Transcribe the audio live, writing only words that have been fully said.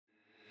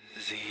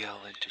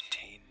ZL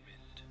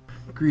Entertainment.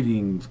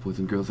 Greetings, boys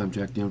and girls. I'm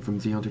Jack Down from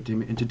ZL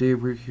Entertainment, and today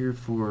we're here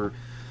for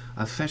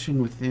a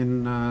session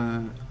within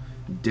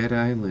Dead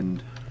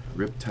Island,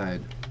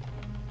 Riptide.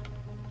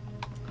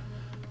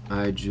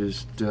 I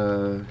just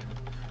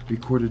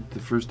recorded the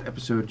first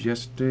episode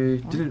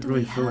yesterday. Didn't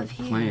really feel like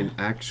playing,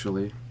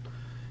 actually,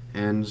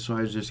 and so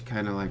I just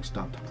kind of like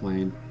stopped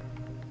playing.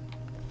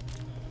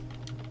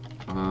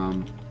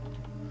 I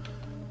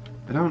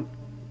don't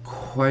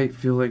quite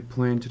feel like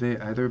playing today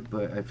either,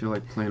 but I feel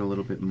like playing a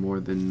little bit more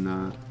than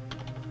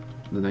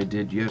I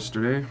did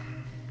yesterday.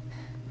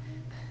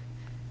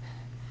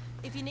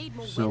 If you need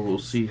more so we'll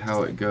see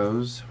how it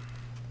goes.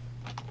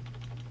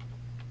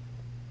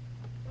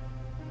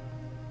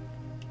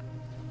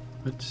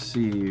 Let's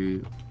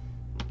see.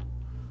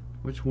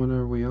 Which one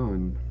are we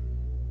on?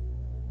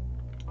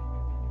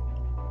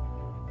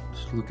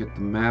 Let's look at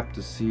the map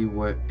to see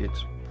what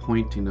it's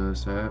pointing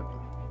us at.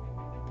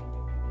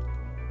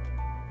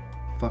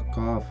 Fuck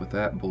off with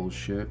that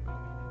bullshit.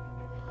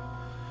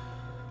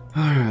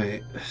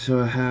 Alright,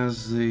 so it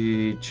has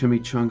the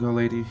chimichanga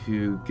lady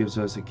who gives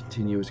us a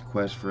continuous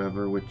quest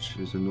forever, which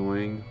is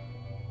annoying.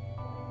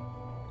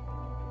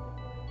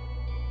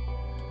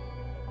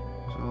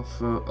 There's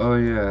also, oh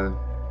yeah,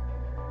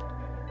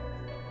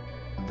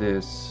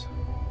 this.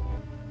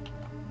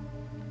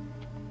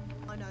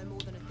 I know more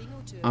than a thing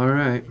or two.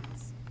 Alright.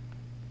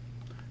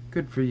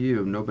 Good for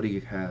you.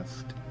 Nobody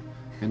asked.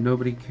 And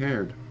nobody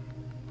cared.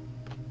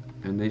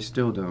 And they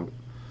still don't.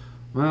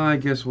 Well, I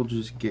guess we'll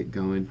just get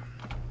going.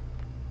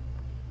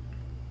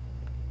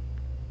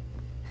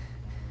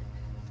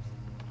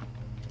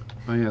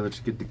 Oh yeah,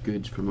 let's get the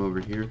goods from over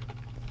here.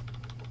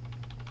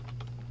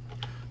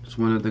 Just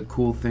one of the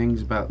cool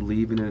things about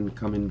leaving and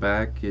coming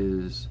back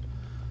is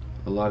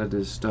a lot of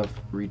this stuff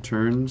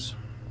returns.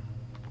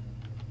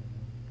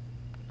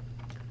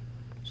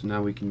 So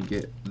now we can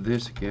get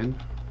this again.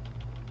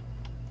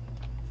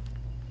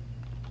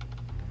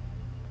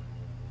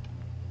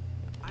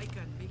 I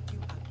can make you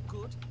a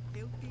good,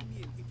 healthy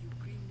meal if you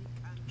bring me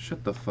candy.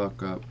 Shut the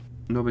fuck up.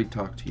 Nobody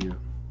talked to you.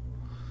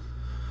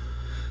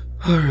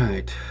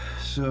 Alright,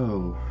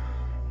 so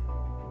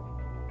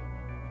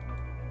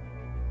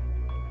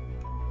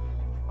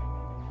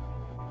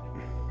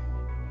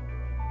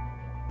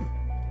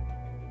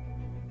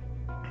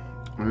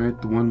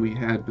alright, the one we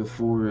had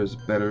before is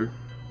better.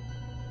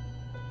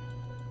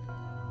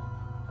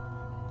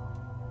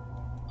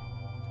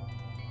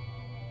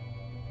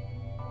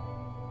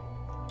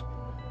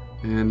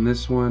 And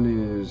this one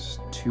is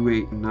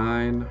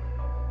 289,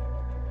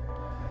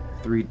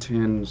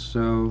 310,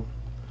 so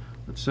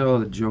let's sell all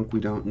the junk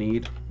we don't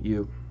need.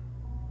 You.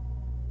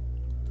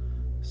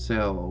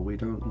 Sell. We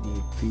don't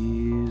need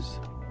these.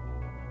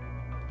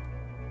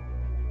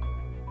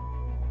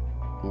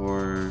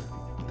 Or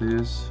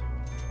this.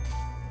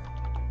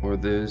 Or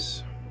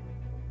this.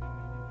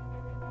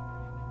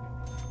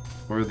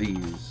 Or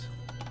these.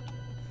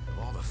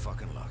 All the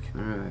fucking luck.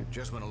 Alright.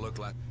 Just when it looked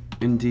like.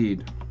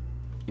 Indeed.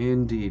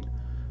 Indeed.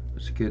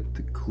 Let's get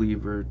the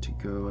cleaver to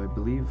go. I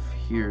believe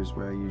here's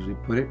where I usually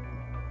put it.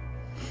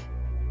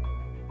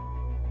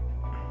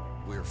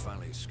 We're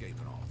finally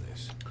escaping all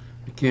this.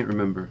 I can't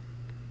remember.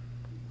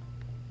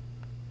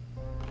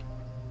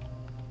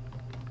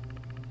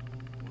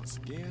 Once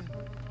again,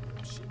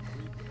 shit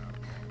creep without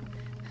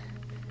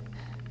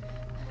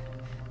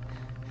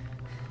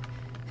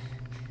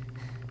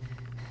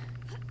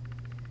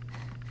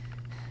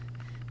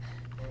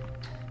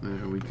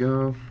There we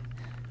go.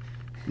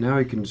 Now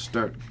we can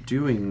start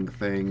doing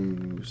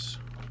things.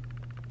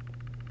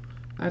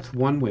 That's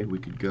one way we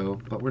could go,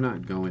 but we're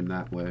not going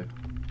that way.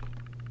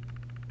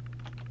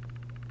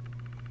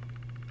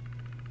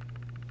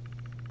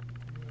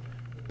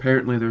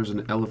 Apparently there's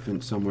an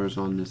elephant somewhere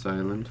on this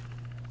island.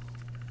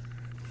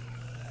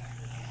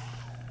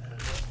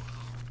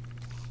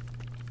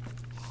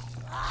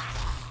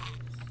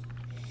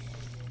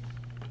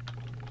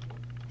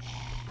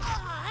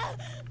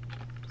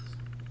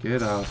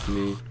 Get off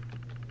me.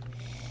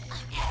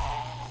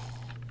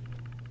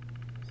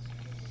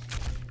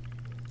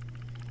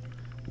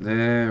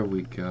 There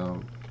we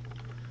go.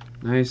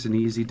 Nice and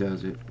easy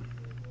does it.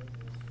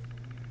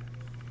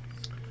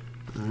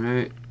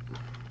 Alright.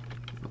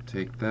 I'll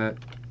take that.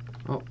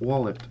 Oh,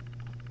 wallet.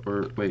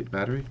 Or, wait,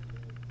 battery?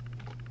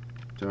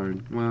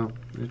 Darn. Well,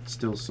 it's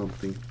still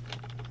something.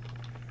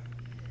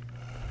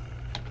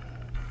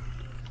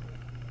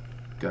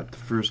 Got the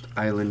first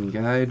island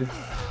guide.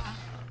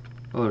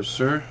 Hello,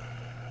 sir.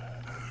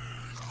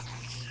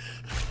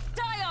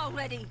 Die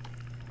already!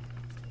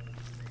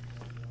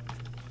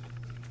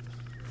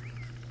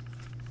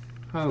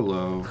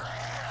 Hello.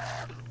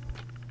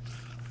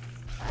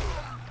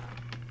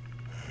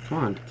 Come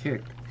on,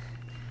 kick.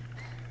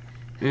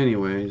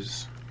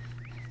 Anyways.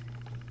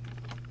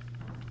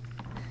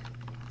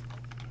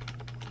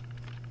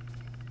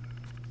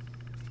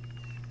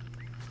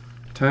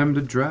 Time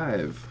to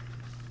drive.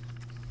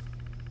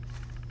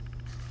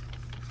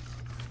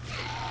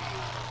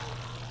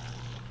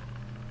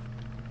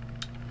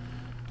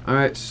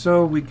 Alright,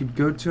 so we could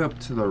go to up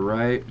to the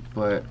right,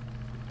 but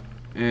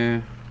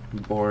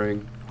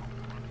boring.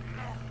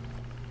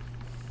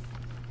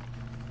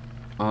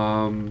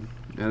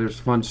 Yeah, there's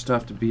fun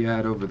stuff to be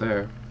at over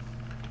there.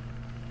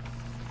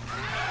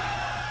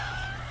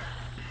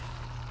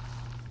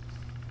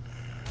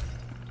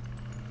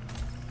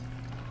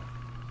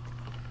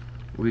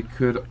 We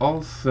could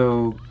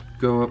also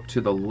go up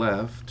to the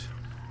left.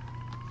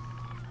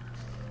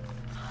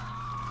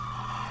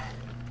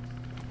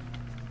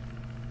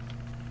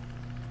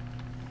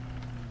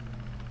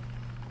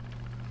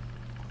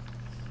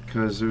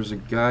 Because there's a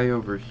guy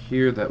over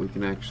here that we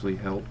can actually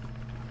help.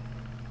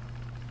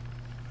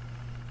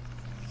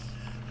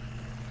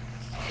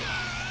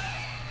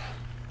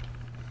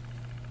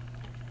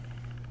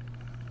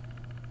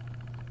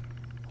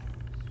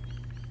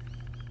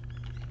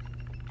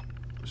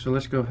 So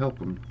let's go help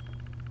him.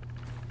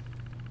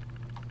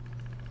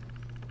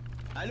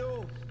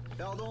 Allô?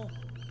 Pardon?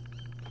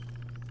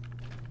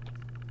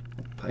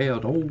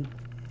 Pardon.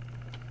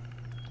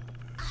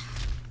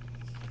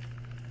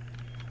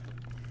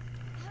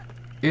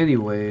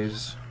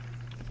 Anyways.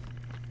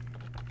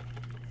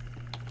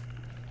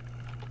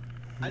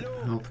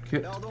 Allô? Health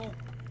kit. Pardon?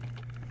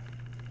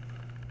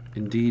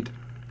 Indeed.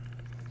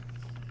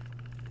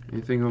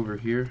 Anything over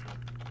here?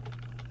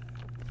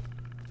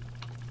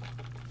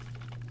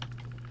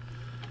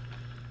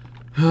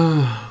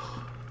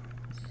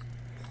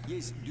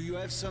 Yes, do you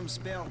have some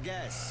spare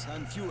gas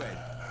and fuel?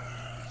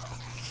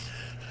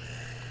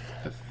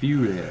 A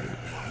few there.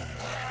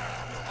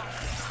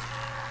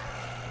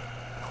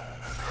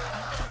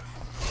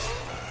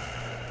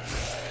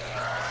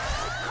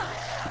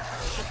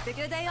 The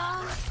bigger they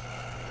are,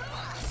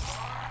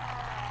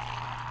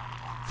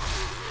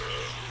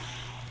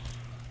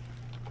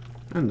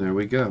 And there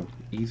we go.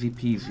 Easy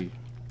peasy.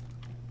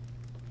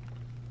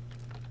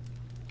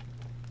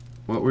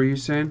 What were you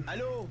saying?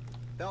 Allô?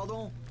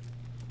 Pardon?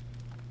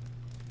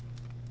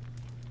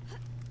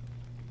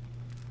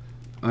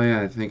 Oh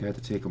yeah, I think I had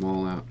to take them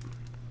all out.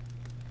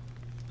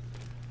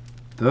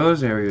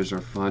 Those areas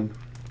are fun.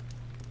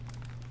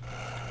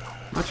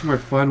 Much more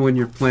fun when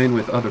you're playing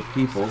with other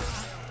people.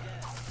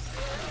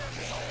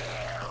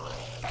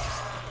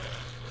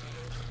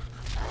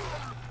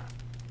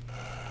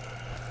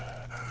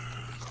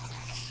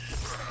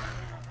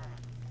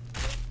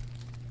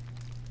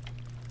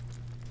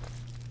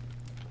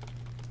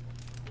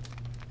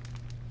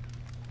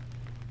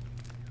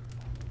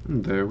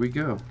 And there we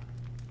go.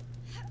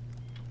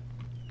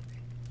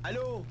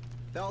 Allô?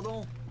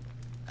 Pardon?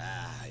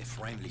 Ah, a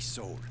friendly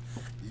soul.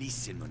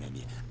 Listen, mon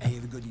ami, I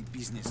have got a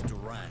business to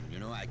run, you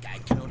know? I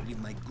cannot leave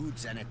my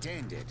goods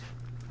unattended.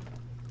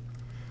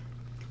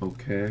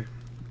 Okay.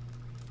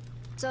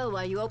 So,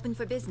 are you open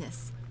for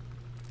business?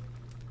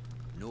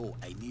 No,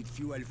 I need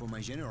fuel for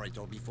my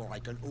generator before I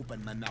can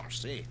open my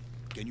marché.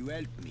 Can you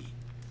help me?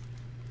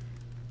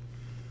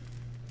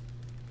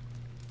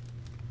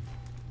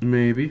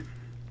 Maybe.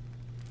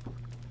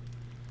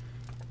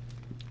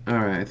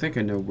 Alright, I think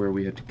I know where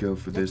we had to go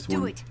for Let's this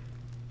do one. it.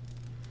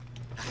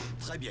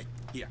 Très bien.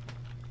 Here.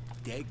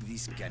 Take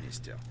this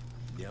canister.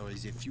 There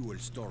is a fuel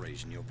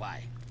storage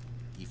nearby.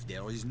 If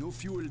there is no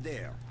fuel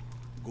there,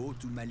 go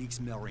to Malik's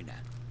Marina.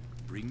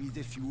 Bring me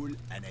the fuel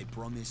and I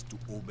promise to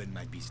open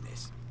my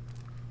business.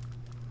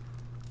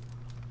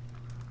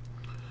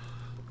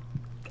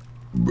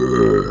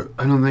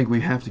 I don't think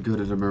we have to go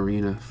to the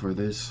marina for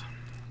this.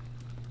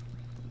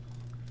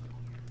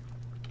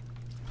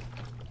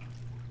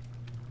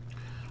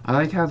 I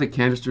like how the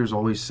canisters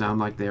always sound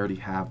like they already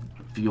have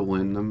fuel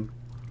in them.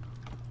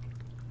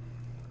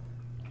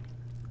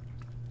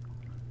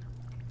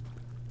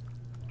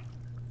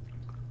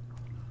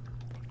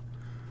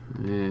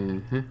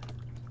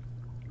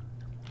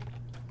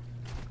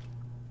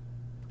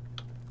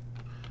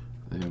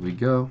 There we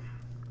go.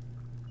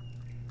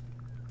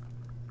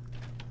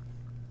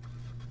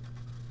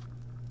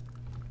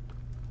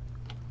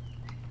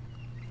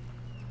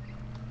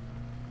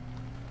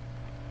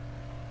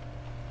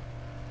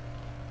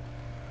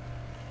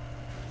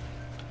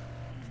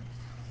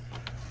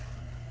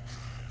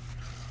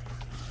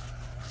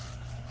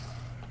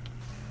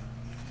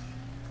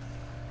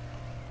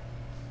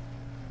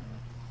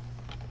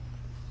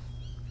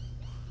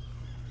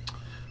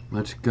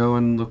 Let's go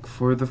and look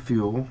for the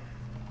fuel,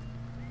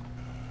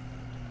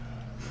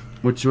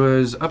 which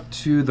was up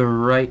to the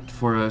right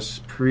for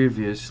us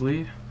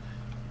previously,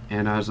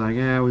 and I was like,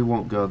 yeah, we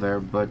won't go there,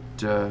 but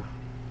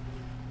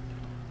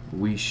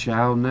we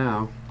shall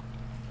now.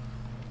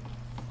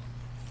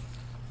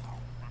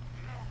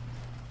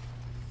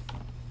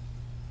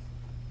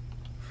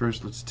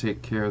 First, let's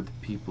take care of the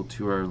people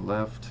to our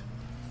left.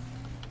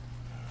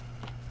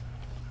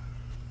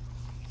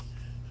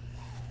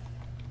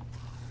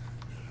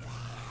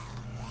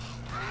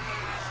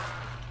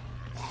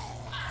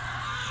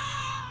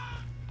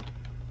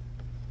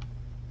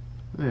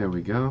 There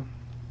we go.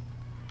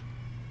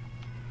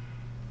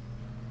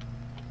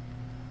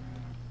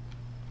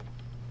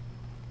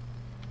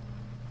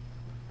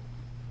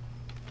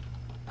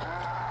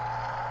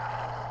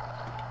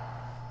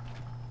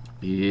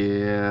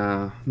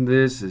 Yeah,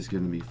 this is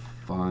gonna be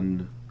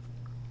fun.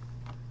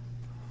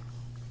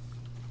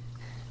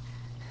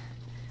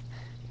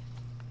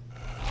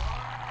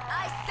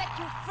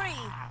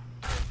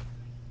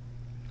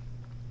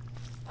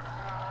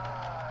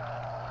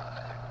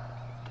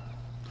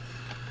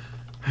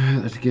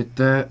 Alright, let's get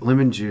that.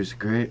 Lemon juice,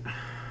 great.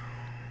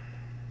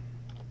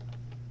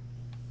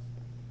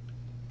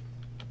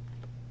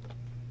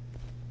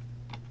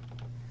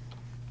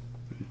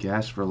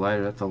 Gas for a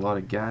lighter, that's a lot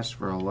of gas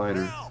for a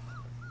lighter.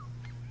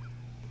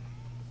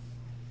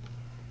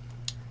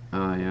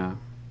 Yeah.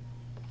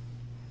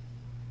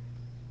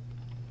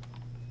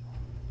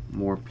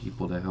 More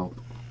people to help.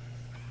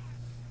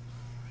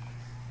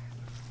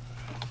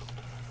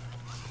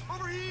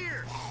 Over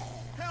here!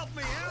 Help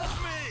me!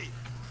 Help me!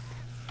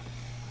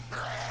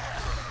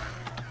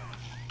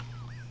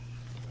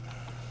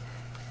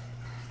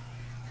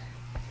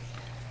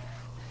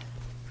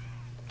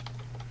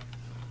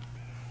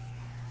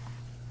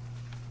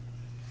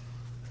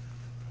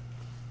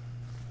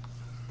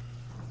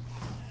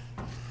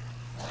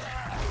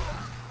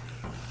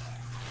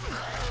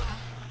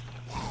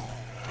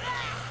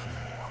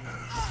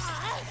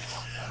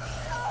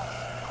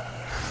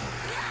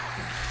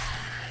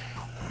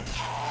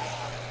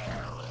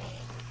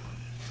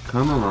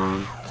 Come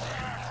along.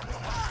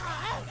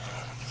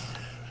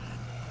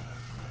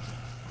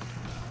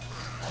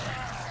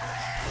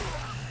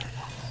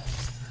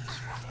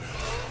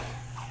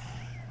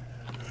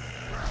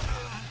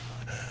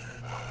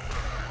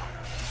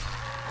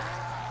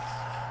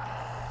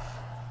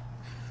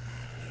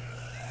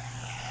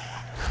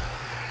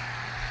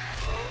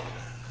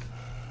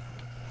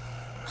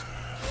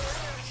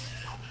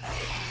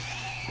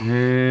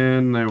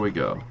 And there we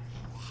go.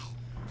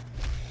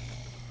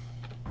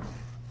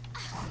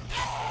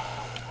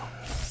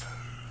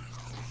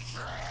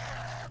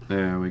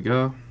 There we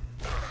go.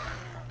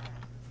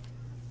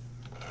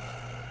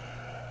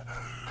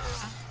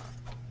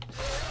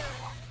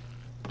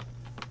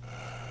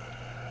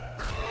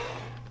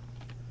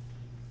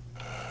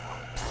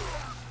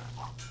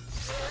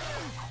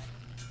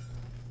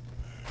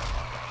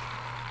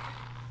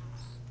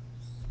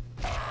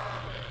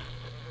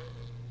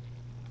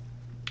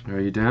 Are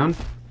you down?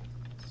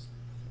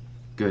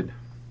 Good.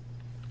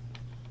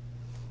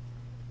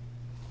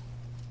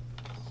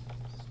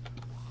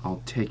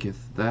 I'll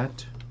taketh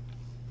that.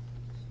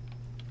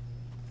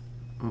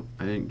 Oh,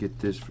 I didn't get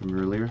this from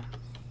earlier.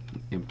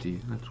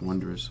 Empty. That's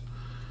wondrous.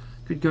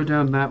 Could go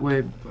down that way,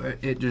 but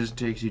it just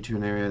takes you to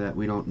an area that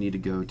we don't need to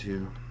go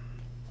to.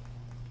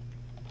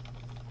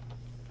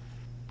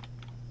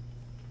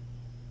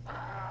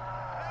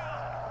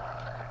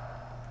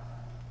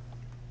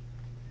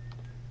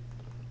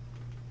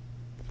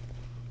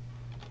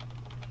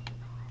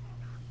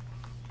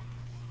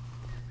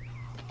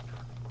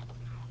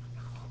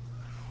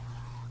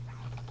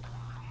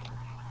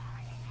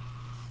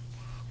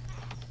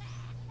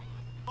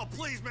 Oh,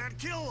 please, man,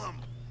 kill him!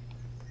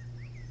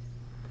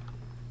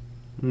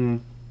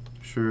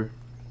 Sure.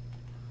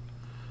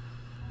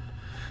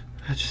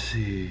 Let's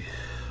see.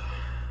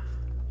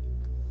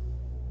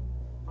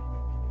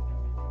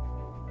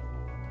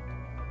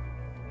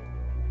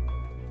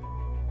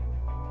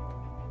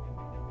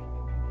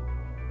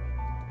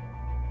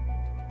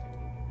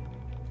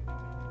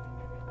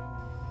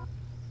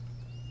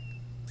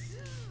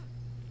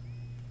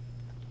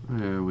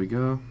 There we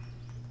go.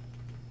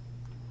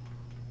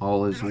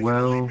 All is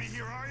well.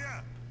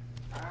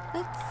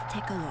 Let's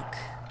take a look.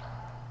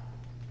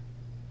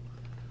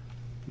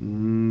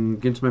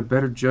 Against my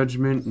better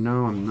judgment,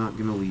 no, I'm not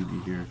gonna leave you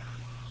here.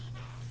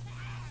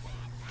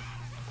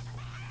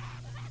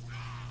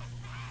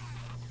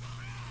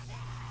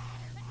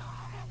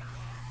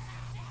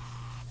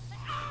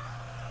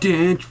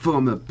 Dance for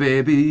me,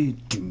 baby.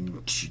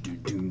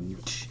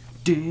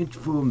 Dance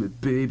for me,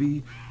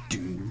 baby.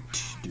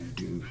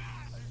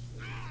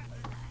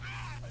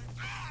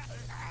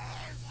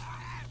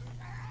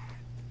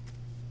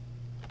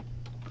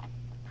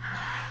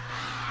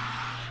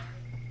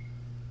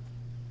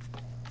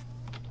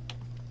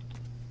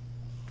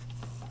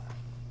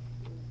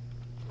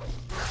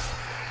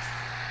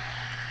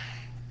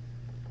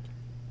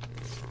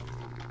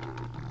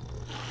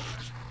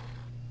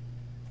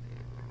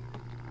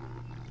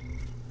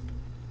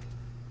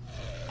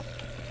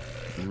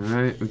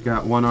 Alright, we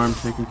got one arm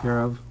taken care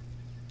of.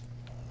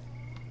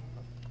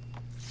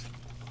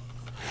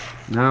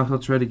 Now he'll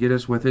try to get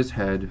us with his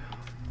head.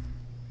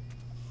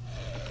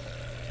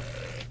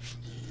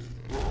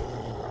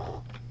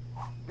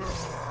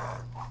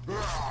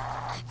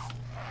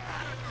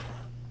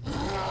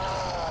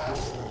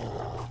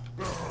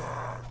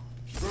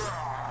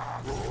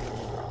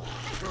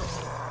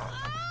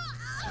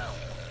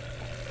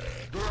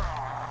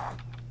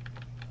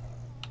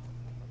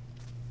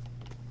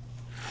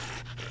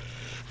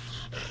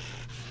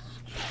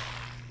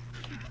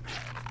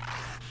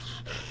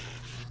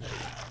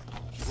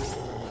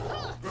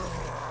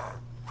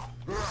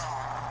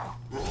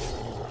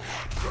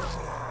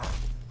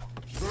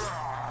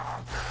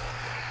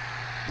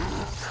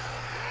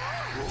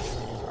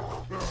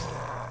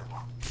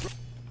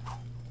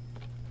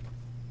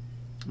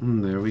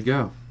 There we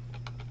go.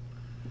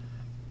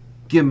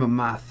 Give me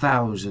my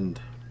 1,000.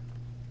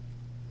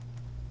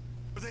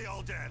 Are they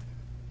all dead?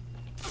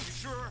 Are you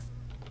sure?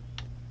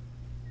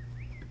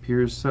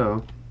 Appears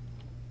so.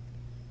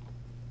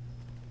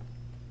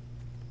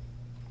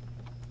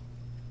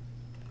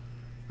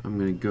 I'm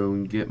gonna go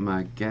and get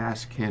my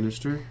gas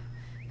canister.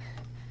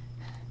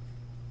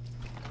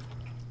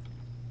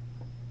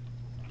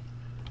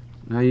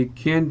 Now you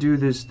can do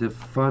this the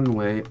fun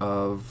way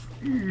of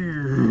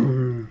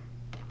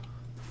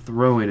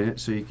throwing it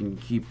so you can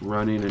keep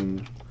running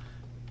and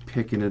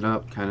picking it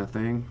up kind of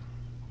thing.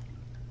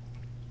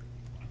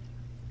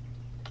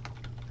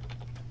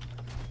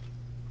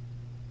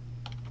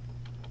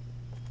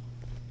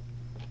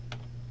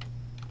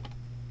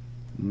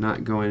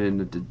 Not going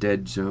into the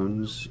dead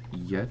zones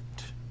yet.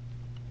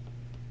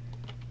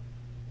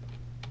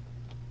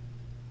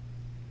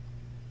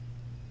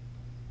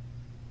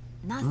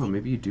 Nothing. Oh,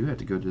 maybe you do have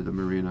to go to the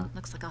marina.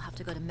 Looks like I'll have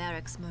to go to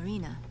Merrick's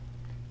Marina.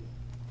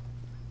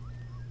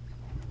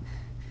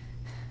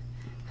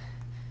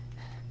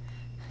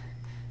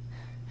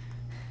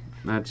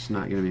 That's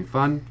not going to be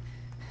fun.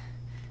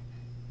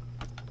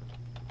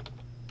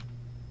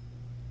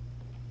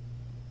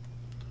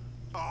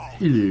 Oh,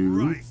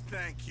 Hello. Christ,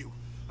 thank you.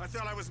 I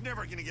thought I was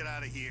never gonna get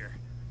out of here.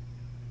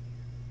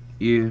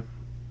 Yeah.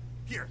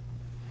 Here,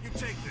 you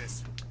take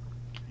this.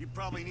 You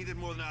probably need it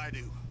more than I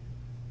do.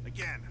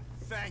 Again,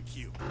 thank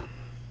you.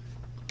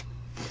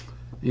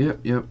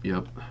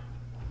 Yep.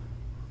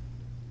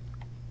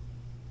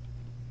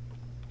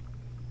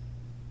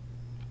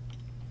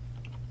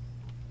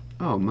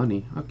 Oh,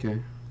 money.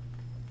 Okay.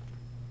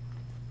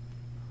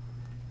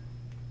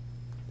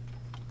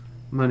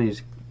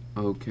 Money's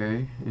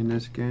okay in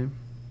this game.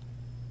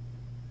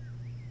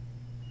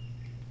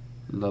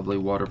 Lovely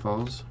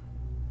waterfalls.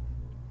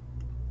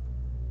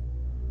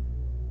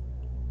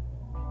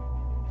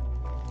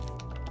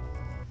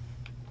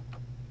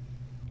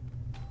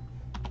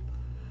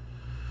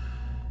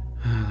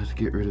 Let's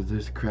get rid of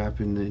this crap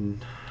and then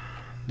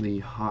the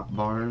hot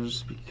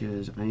bars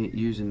because I ain't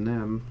using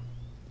them.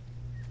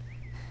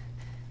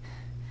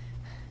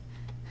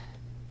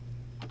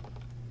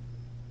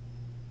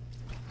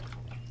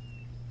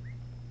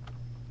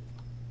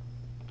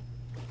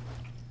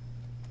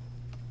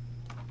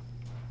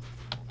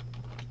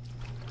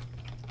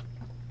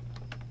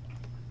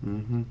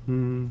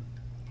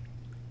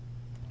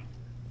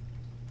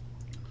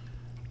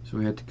 So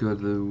we had to go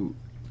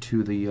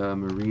to the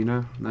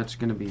marina. That's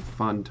gonna be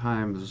fun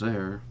times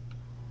there.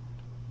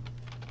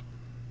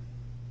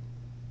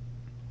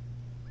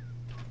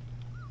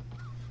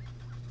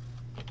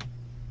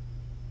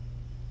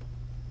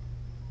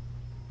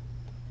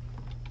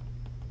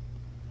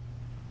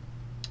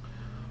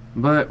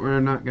 But we're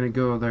not gonna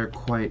go there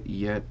quite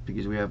yet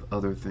because we have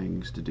other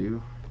things to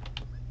do.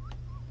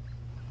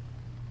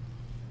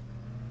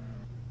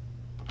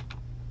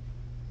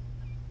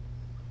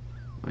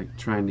 Like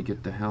trying to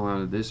get the hell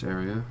out of this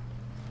area.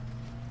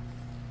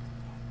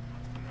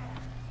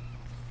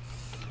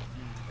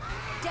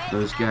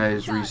 Those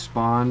guys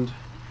respawned.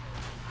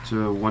 It's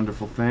a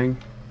wonderful thing.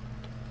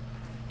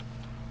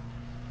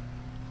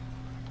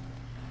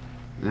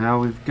 Now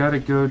we've got to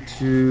go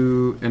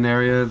to an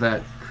area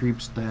that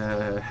creeps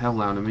the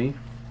hell out of me.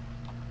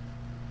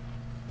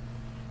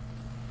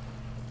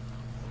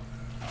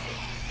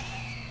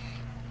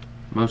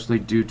 Mostly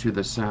due to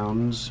the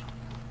sounds.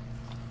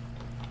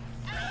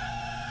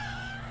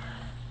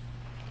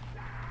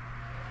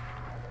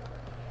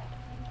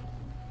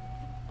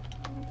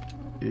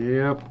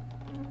 Yep,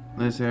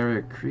 this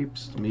area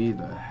creeps me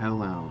the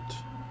hell out.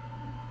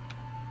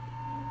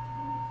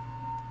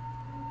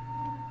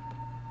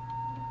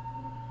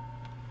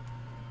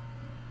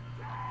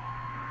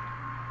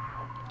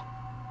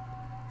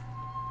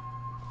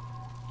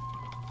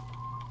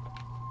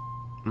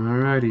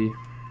 Alrighty,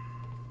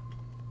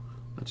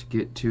 let's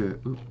get to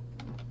it. Ooh.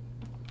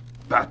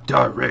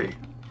 Battery.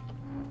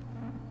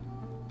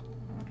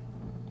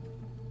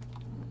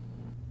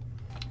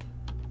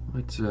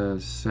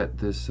 Let's set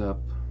this up.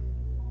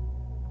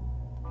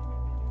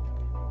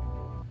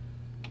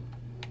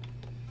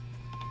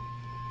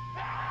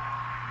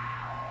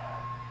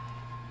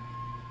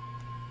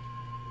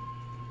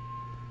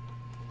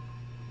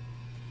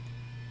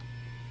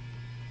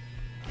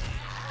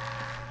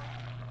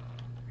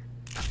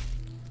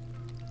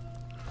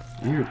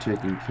 You're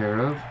taken care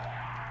of.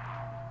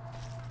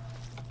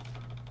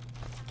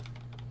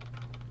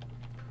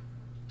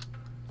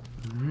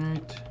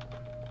 Alright.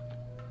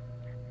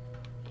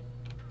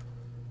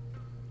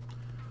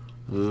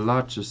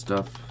 Lots of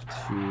stuff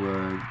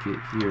to get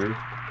here.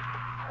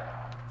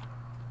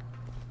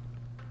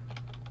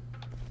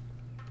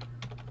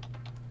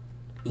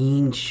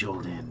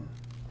 Insulin.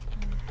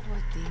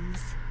 Poor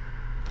things.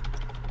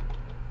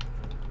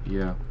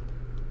 Yeah.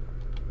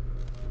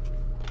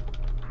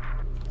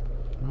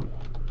 Oh,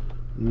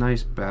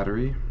 nice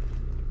battery.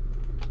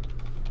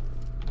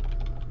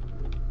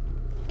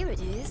 Here it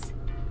is.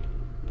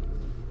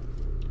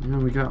 Yeah,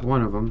 we got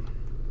one of them.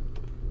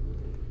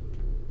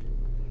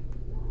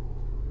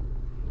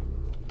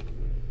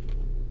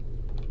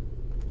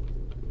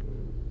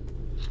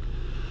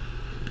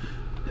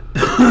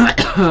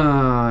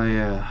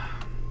 Yeah.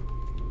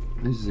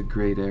 This is a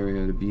great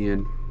area to be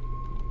in.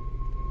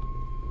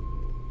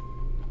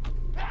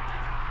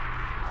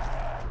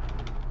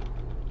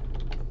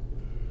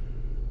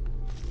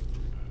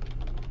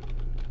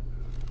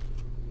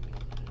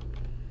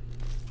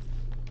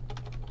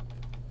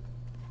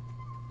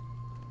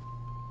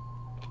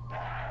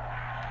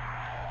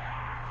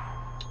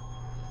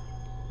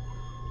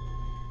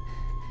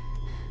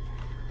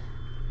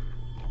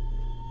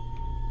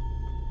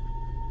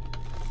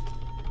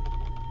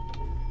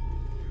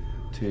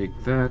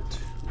 Take that.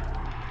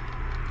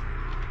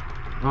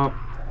 Oh,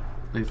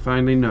 they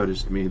finally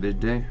noticed me, did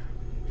they?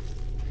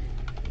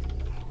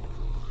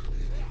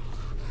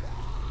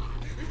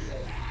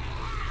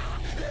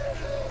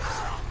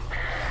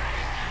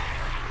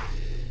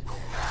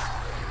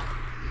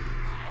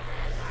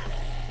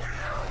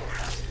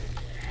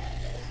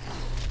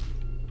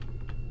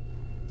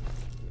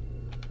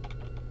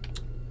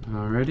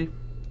 Alrighty.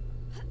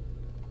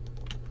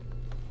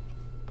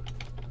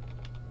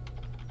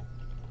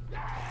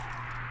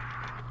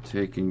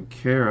 Taken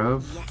care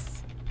of.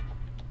 Yes.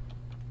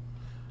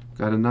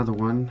 Got another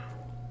one.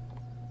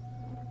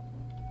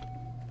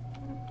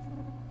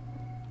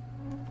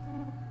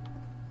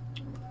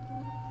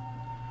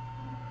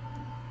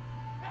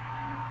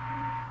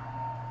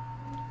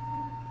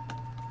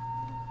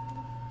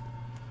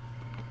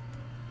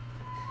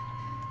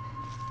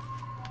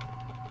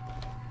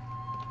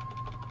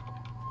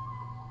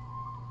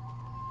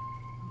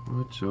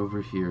 What's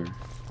over here?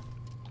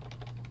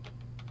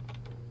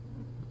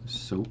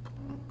 Soap.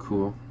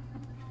 Cool.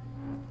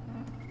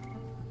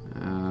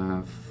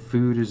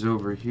 Food is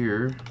over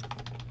here,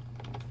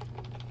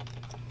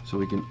 so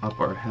we can up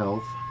our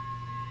health.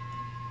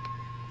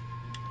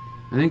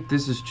 I think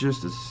this is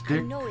just a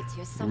stick. I know it's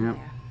here somewhere.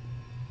 Yep.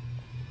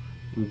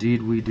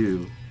 Indeed we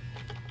do.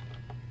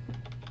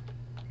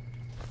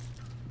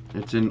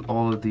 It's in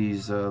all of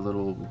these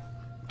little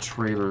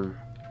trailer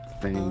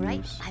things. All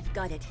right, I've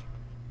got it.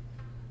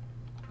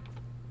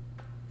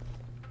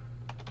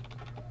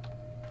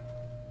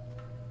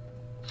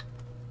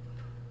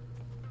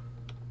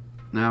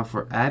 Now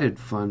for added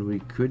fun we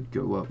could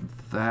go up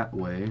that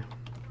way,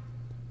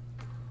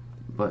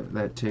 but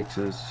that takes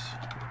us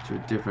to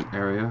a different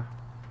area,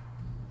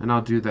 and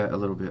I'll do that a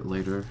little bit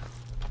later.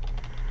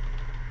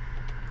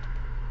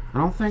 I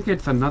don't think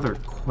it's another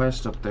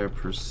quest up there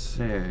per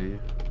se.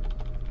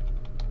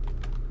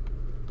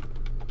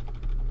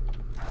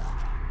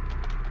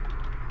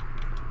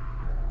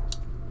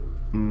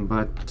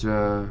 But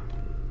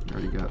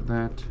already got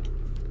that.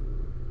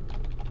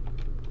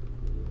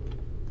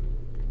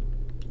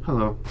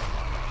 Hello.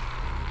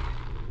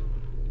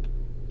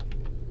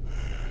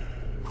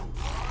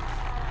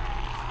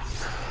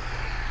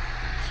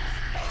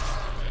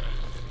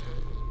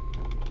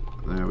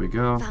 There we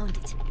go. Found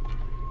it.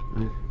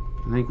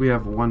 I think we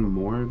have one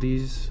more of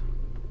these.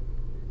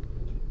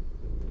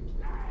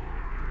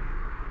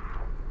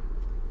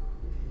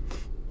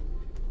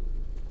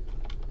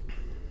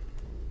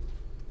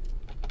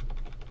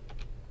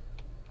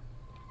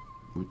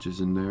 Which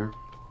is in there.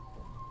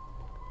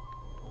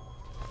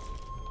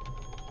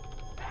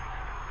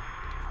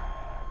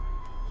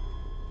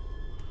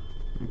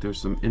 I think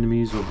there's some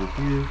enemies over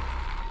here.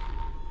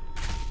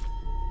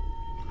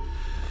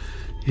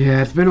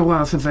 Yeah, it's been a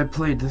while since I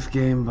played this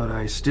game, but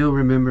I still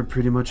remember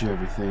pretty much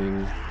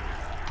everything.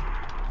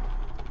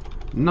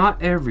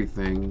 Not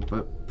everything,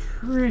 but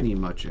pretty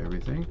much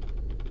everything.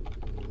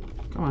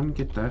 Come on,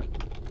 get that.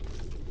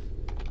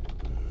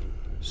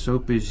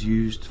 Soap is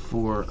used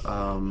for,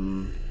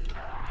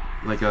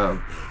 like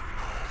a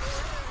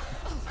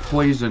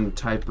poison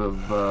type of,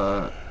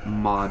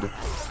 mod.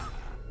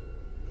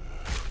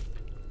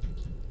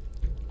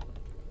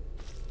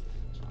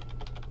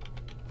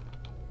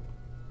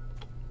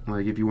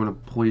 Like if you want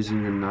to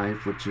poison your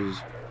knife, which is...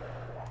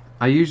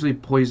 I usually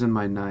poison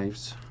my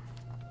knives.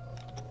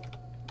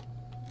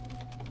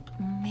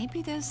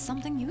 Maybe there's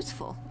something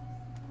useful.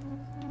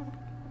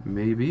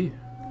 Maybe.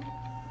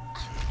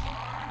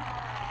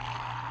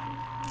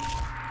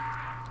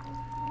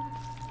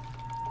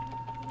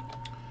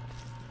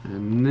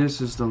 And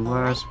this is the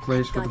last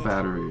place for the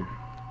battery.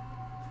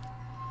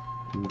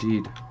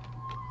 Indeed.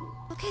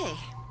 Okay,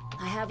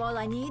 I have all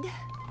I need.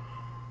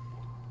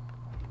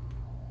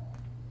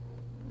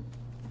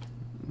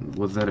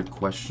 Was that a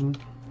question?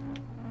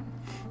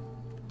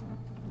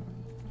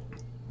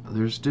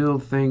 There's still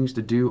things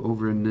to do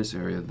over in this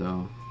area,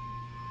 though.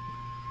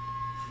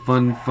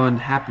 Fun,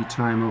 happy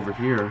time over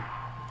here.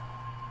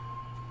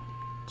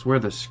 It's where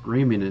the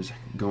screaming is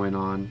going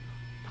on.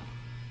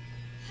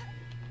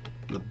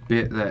 The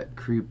bit that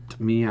creeped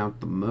me out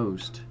the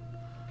most.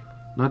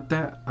 Not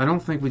that... I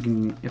don't think we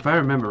can... If I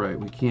remember right,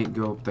 we can't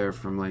go up there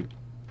from, like,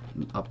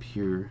 up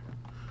here.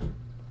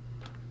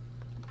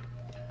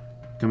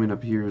 Coming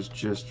up here is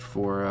just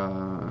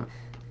for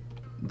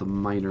the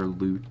minor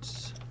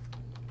loots.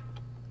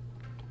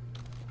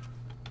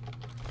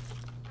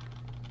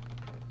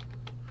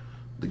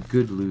 The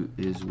good loot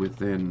is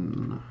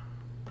within.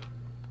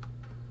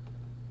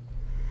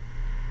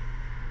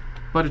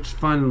 But it's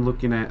fun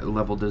looking at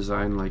level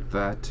design like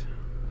that.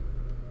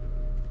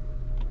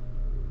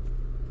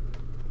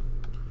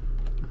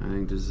 I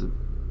think this is a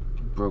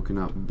broken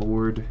up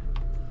board.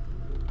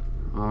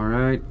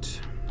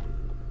 Alright.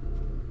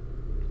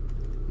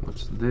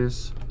 What's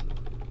this?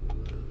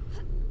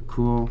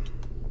 Cool.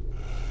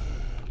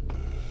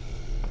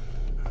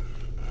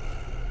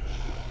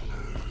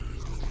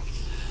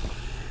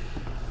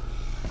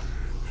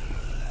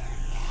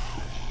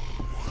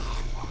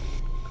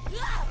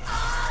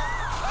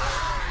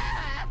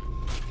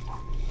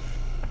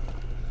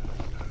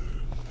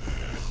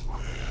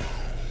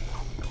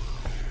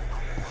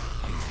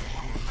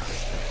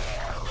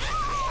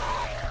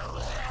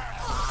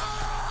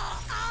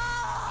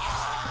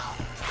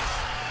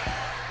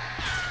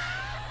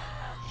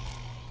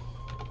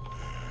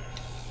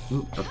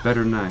 Ooh, a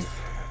better knife.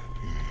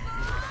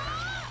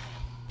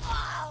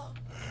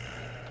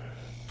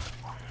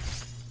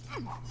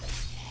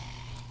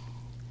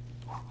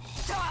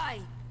 Die!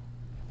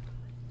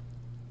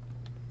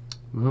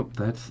 Well,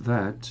 that's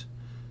that.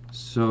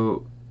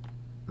 So,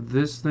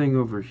 this thing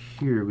over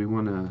here, we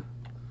want to...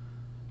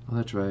 Oh,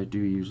 that's right, I do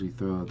usually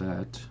throw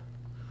that.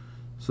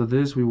 So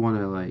this we want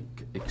to,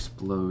 like,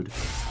 explode.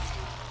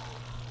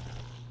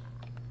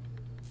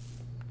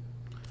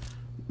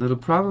 Now, the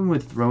problem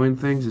with throwing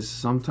things is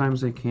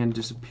sometimes they can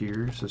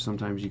disappear, so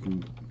sometimes you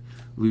can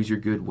lose your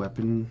good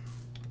weapon.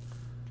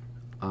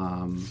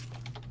 Not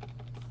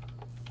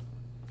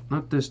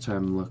this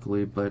time,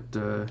 luckily, but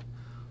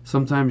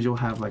sometimes you'll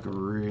have like a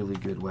really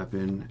good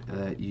weapon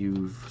that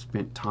you've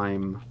spent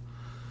time...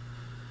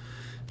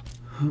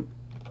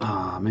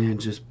 Ah, man,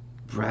 just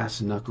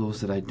brass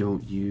knuckles that I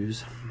don't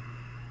use.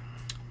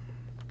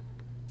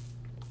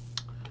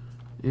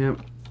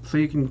 Yep, so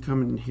you can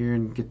come in here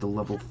and get the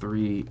level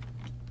 3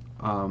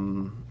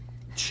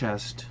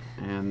 chest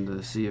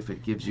and see if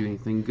it gives you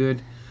anything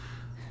good.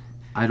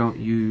 I don't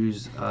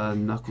use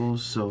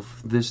knuckles, so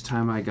this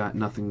time I got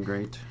nothing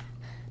great.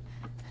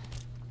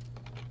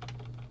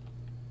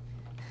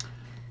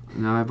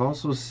 Now I've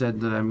also said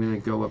that I'm going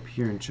to go up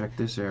here and check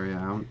this area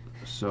out,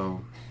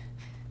 so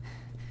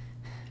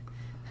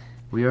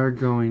we are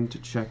going to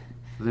check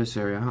this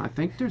area. I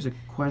think there's a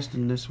quest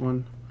in this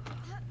one.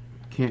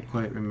 Can't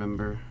quite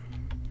remember.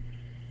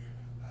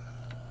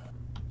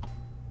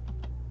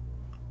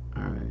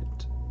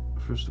 Alright,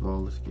 first of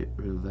all, let's get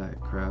rid of that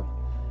crap.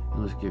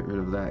 And let's get rid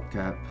of that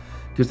cap.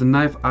 Because the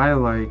knife I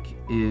like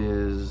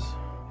is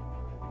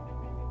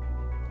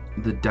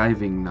the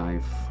diving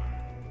knife.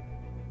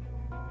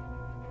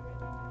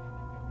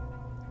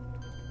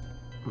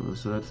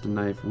 So that's the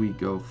knife we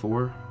go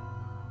for.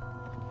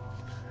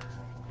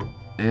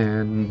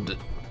 And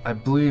I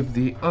believe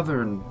the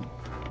other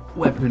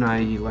weapon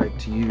I like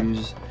to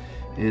use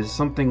is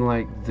something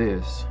like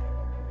this.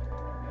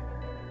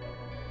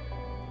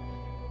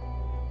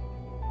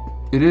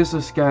 It is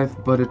a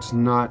scythe, but it's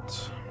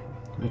not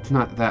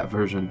that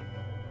version.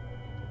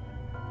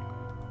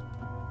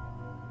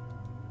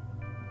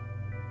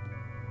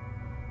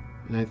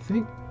 And I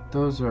think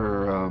those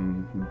are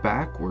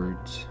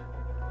backwards.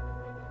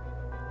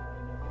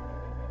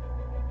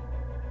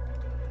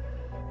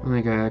 I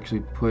think I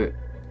actually put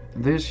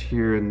this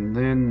here and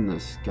then the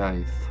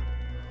scythe.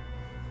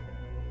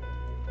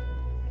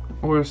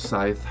 Or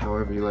scythe,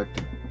 however you like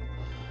to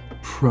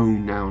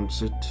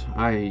pronounce it.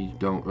 I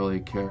don't really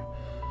care.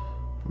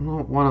 I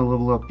don't want to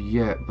level up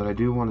yet, but I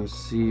do want to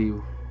see...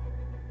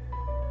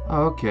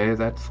 Oh, okay,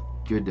 that's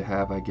good to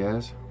have, I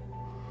guess.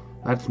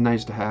 That's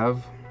nice to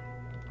have.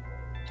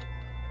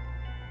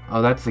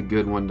 Oh, that's a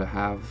good one to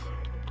have.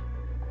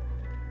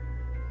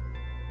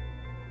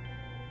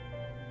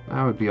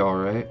 That would be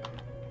alright.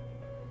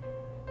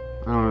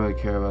 I don't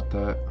really care about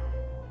that.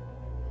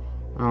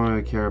 I don't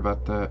really care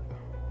about that.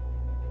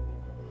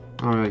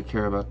 I don't really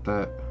care about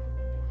that.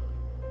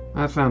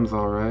 That sounds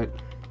alright.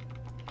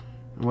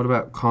 And what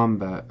about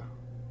combat?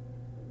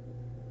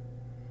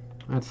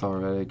 That's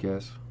alright, I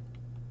guess.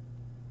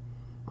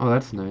 Oh,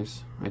 that's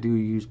nice. I do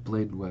use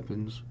blade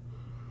weapons.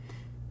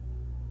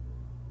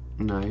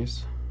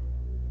 Nice.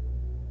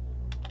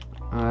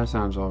 Oh, that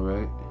sounds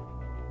alright.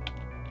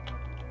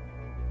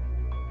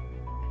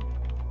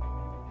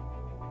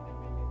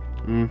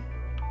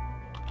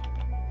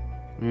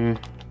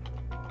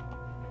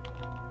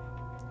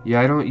 Yeah,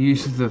 I don't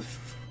use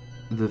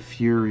the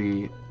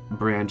Fury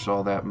branch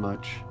all that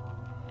much.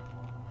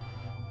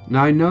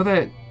 Now I know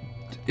that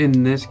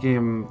in this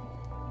game,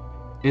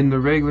 in the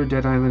regular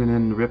Dead Island and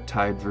in the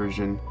Riptide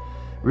version,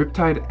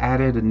 Riptide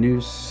added a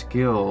new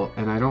skill,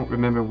 and I don't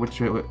remember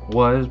which it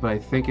was, but I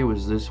think it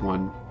was this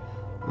one.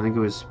 I think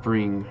it was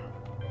Spring.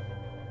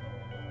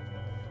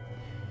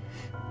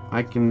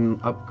 I can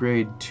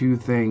upgrade 2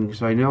 things,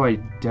 so I know I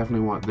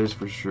definitely want this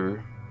for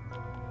sure.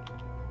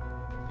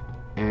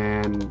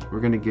 And we're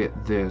gonna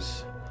get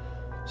this.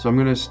 So I'm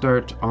gonna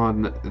start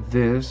on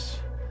this,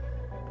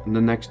 and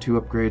the next 2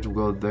 upgrades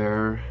will go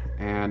there,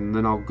 and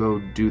then I'll go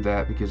do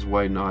that because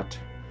why not?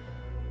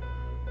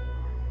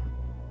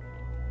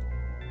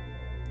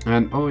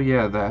 And oh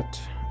yeah,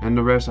 that. And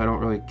the rest I don't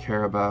really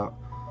care about.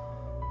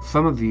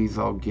 Some of these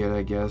I'll get,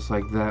 I guess,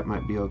 like that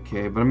might be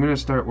okay, but I'm gonna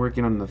start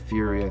working on the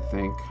Fury, I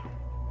think.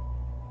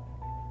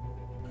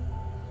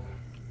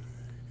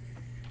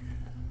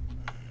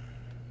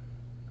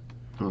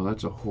 Oh,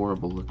 that's a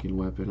horrible looking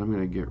weapon. I'm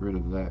gonna get rid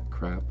of that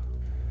crap.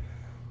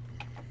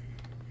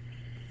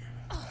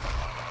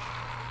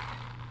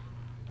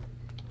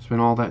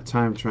 Spent all that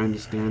time trying to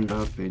stand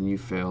up and you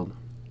failed.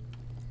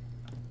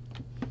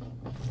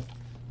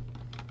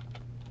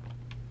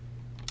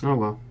 Oh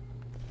well.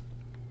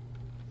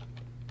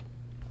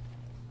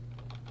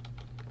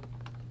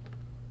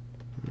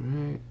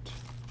 Alright.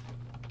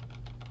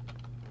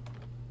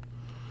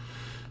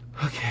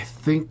 Okay, I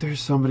think there's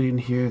somebody in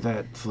here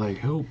that's like,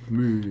 help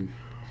me.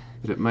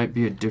 But it might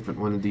be a different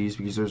one of these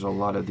because there's a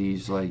lot of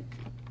these, like,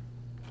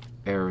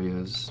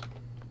 areas.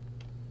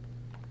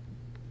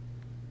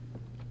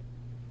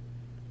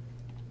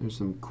 There's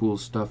some cool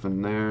stuff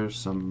in there,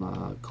 some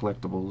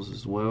collectibles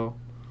as well.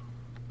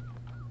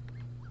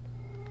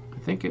 I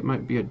think it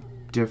might be a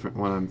different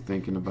one I'm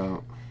thinking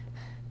about.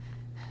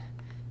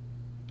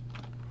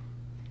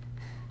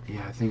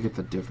 Yeah, I think it's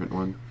a different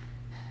one.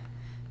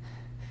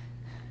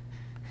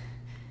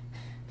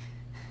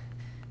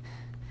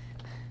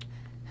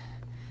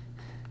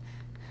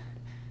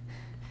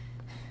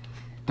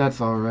 That's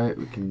alright,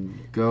 we can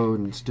go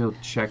and still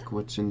check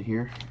what's in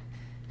here.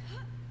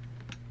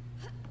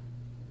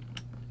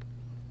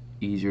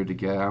 Easier to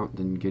get out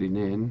than getting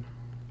in.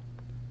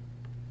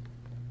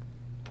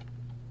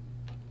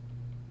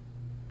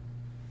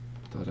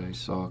 Thought I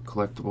saw a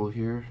collectible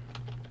here.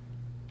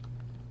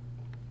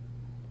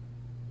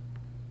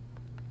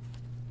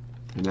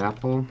 An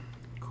apple,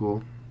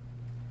 cool.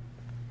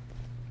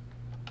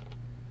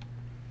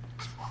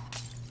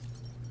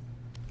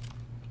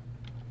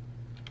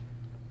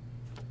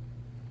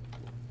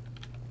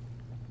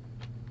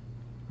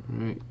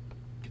 Alright,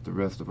 get the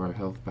rest of our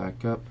health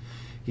back up.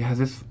 Yeah,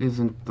 this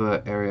isn't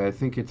the area. I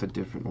think it's a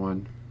different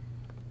one.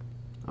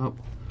 Oh,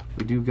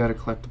 we do got a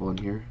collectible in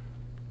here.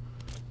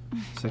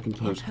 Second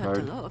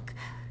postcard. Look.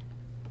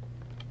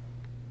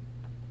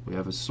 We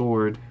have a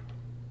sword.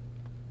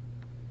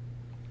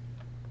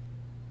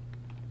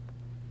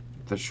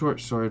 It's a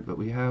short sword, but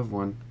we have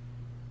one.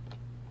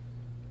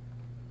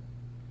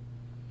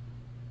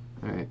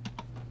 Alright.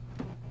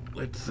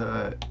 Let's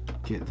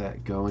get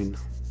that going.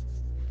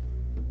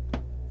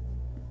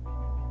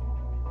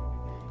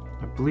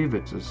 I believe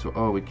it's a sword.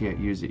 Oh, we can't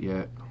use it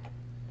yet.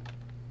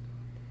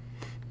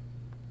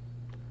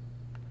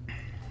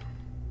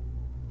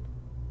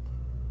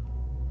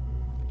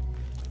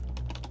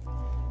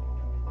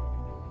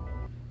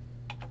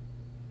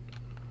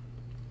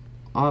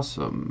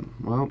 Awesome.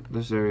 Well,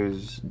 this area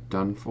is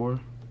done for.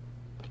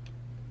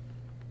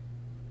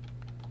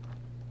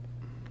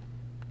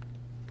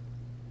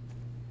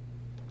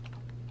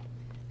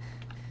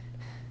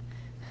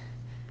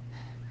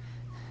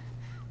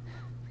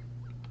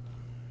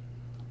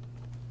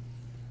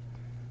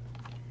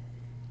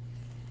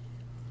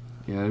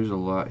 Yeah, there's a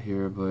lot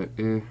here, but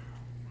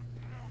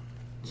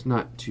it's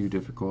not too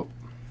difficult.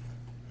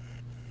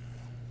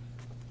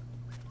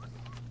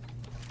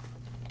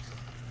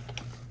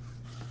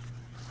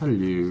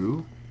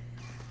 Hello.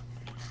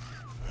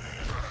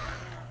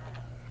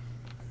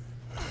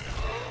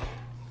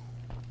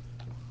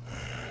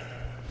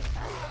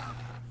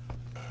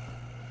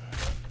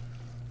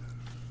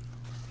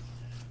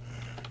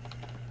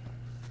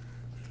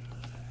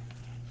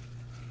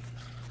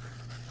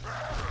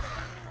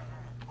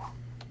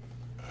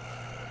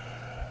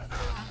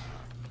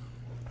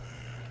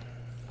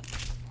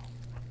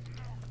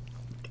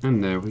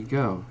 And there we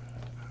go.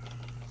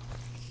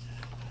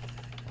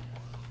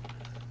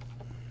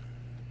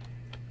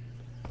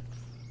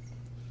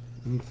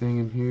 Anything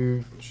in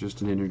here? It's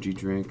just an energy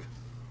drink.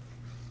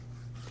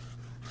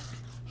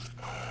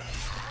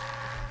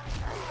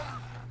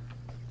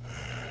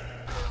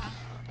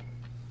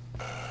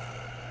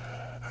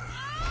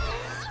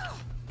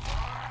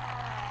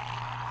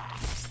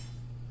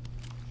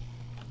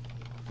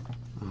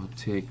 I'll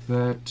take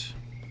that.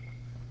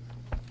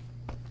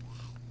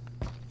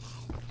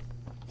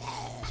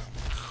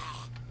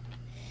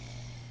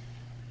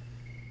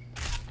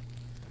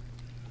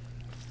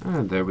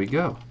 And there we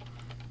go.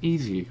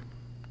 Easy.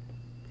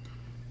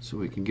 So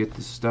we can get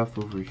this stuff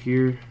over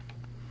here.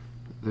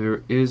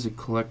 There is a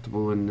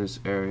collectible in this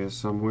area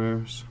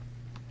somewhere.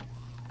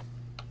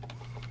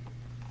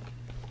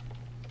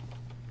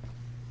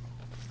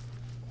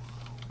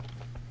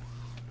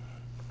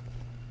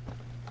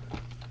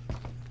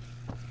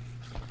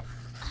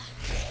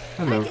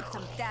 Hello. I did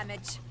some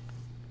damage.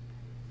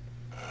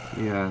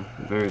 Yeah,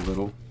 very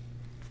little.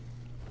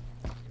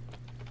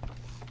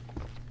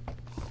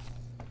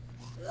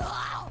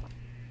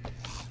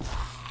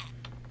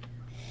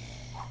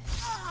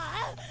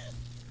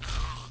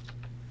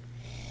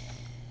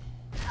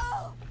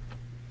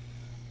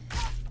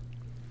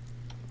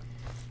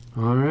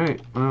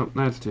 Alright, well,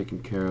 that's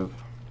taken care of.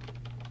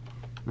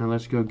 Now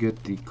let's go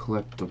get the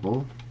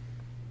collectible.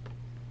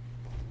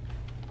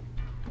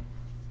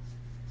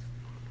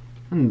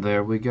 And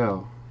there we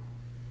go.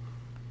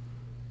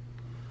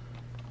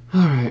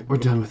 Alright, we're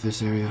done with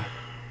this area.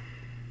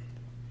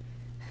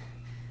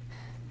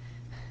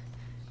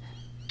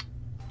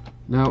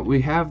 Now,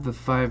 we have the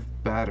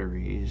 5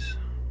 batteries.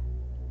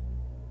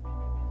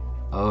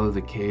 Oh,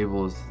 the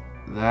cables.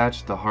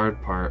 That's the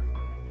hard part.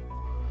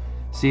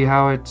 See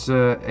how it's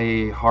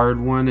a hard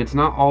one? It's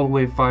not all the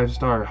way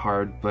 5-star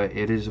hard, but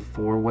it is a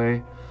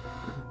 4-way.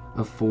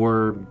 A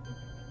 4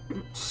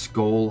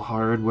 skull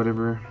hard,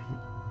 whatever.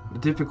 The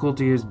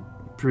difficulty is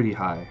pretty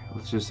high.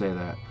 Let's just say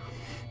that.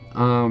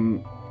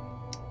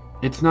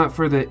 It's not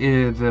for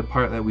the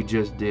part that we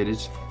just did.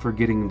 It's for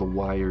getting the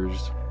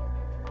wires.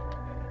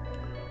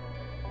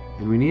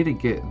 And we need to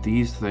get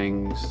these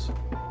things,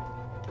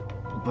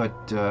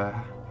 but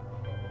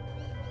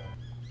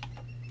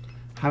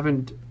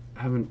haven't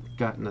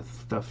gotten the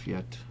stuff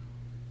yet.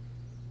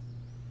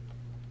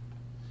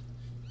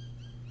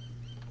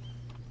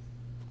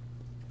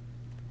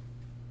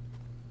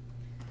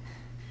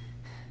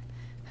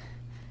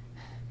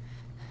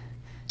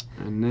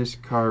 And this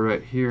car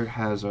right here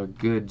has our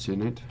goods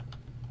in it.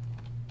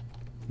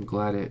 I'm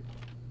glad it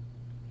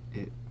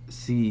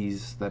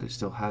sees that it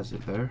still has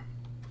it there.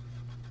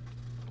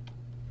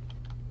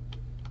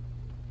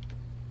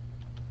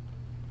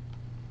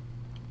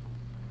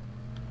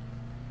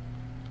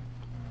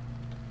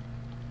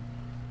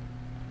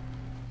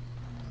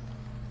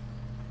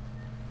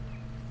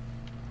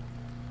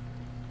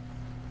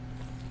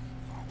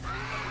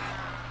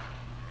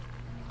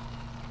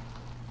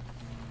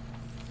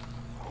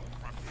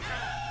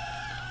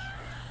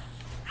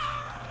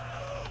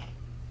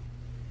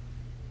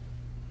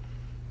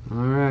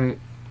 Alright,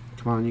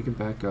 come on, you can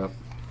back up.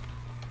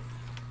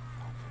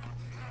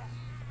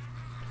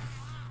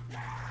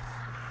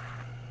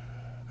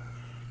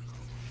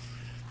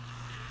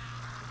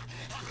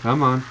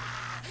 Come on.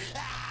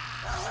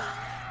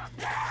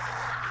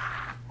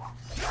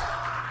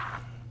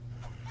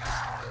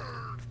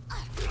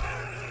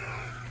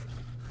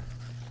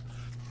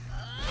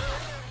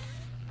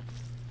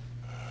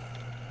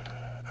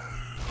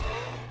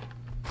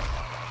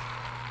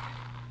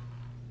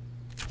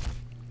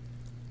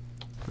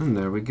 And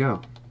there we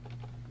go.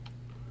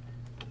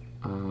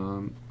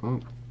 Oh.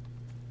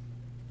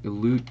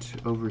 Loot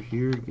over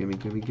here. Gimme,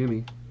 gimme,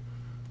 gimme.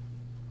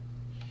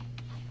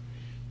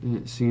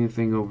 Didn't see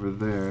anything over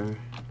there.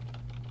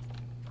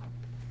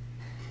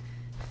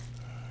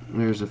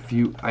 There's a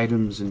few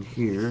items in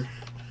here.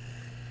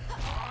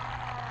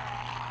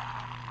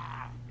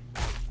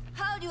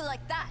 How do you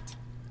like that?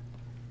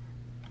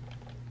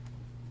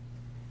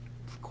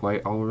 It's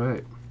quite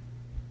alright.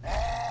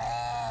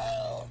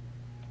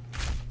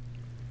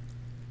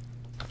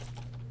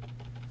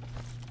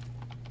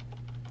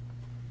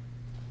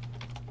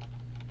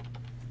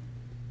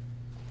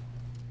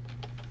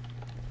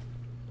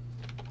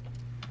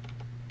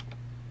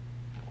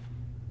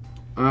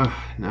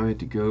 Now I have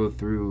to go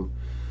through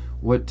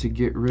what to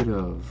get rid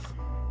of.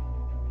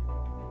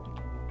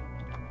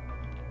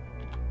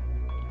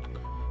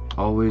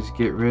 Always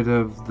get rid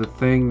of the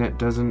thing that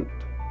doesn't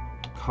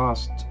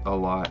cost a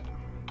lot.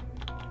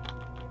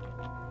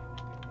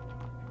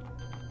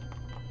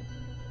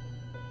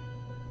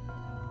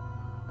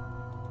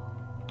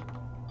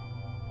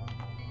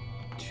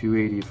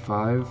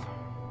 $285,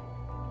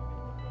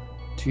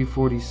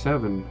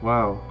 $247.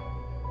 Wow.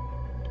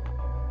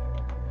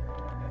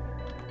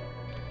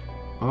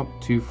 Oh,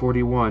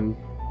 $241.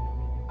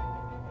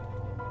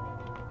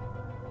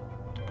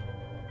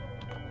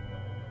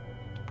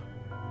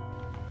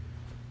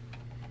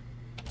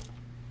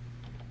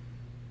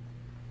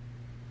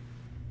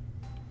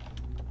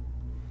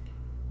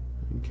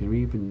 Can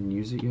we even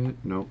use it yet?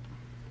 Nope.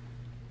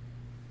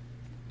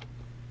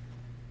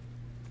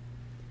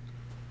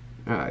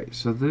 Alright,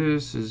 so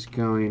this is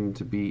going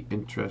to be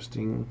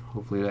interesting.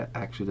 Hopefully that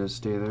actually does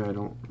stay there. I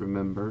don't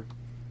remember.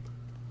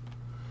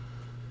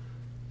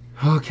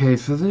 Okay,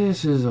 so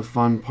this is a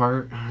fun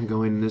part,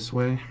 going this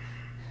way.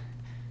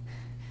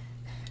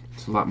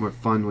 It's a lot more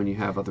fun when you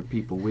have other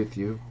people with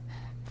you.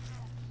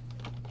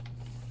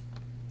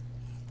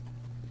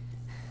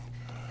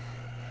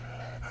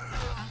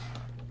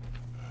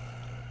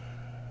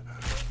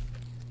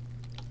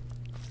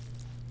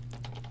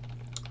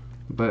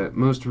 But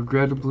most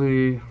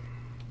regrettably,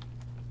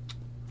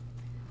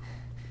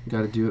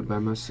 gotta do it by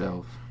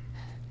myself.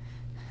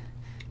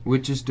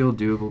 Which is still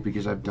doable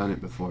because I've done it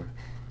before.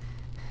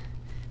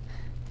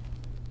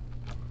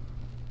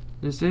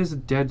 This is a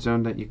dead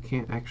zone that you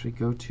can't actually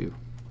go to.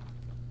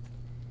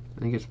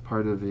 I think it's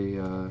part of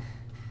a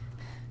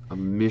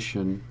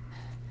mission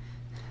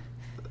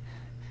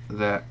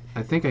that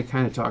I think I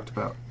kind of talked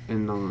about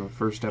in the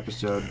first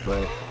episode,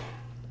 but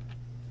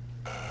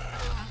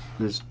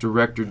this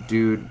director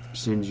dude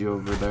sends you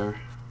over there,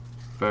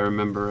 if I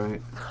remember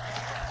right.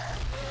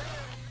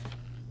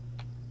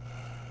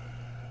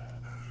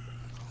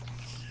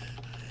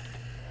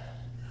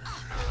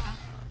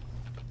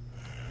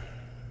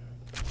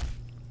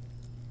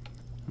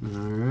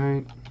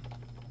 Alright.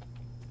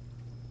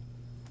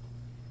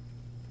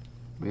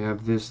 We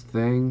have this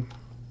thing.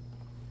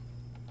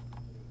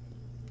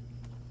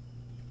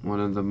 One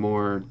of the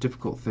more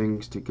difficult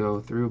things to go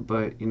through,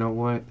 but you know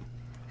what?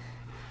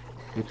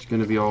 It's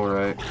gonna be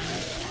alright.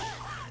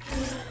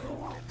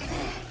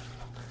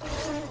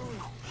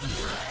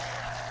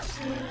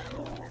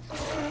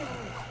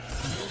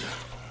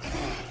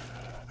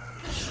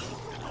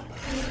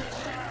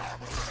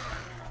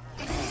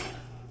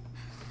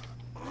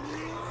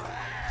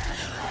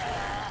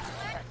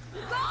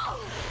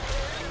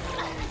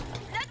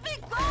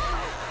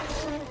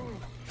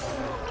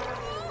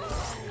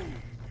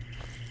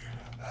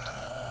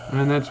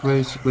 And that's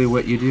basically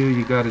what you do.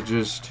 You gotta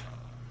just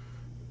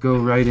go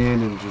right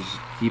in and just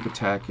keep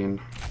attacking.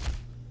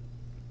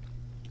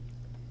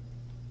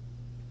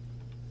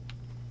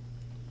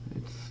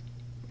 It's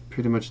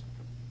pretty much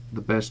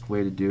the best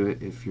way to do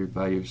it if you're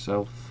by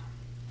yourself.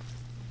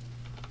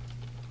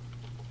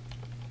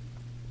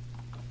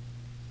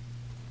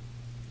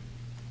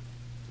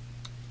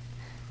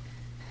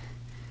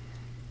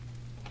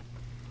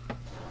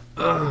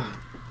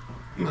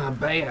 My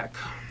back.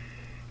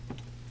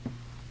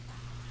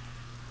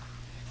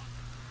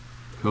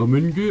 Come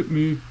and get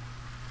me.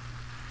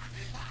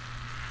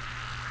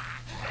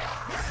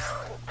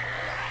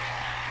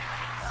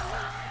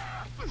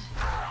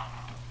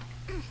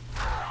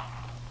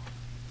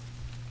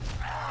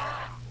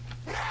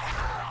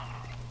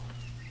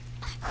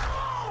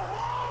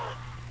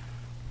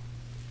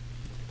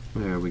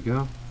 There we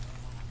go.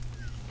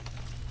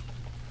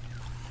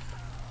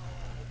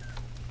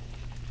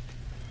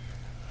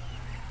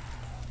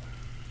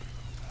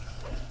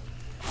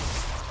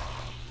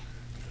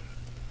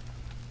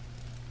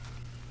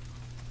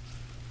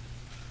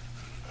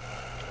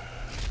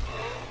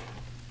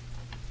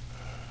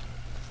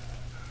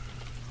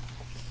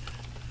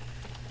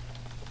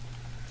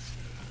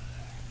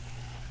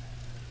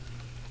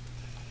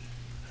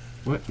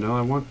 What? No,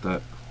 I want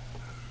that.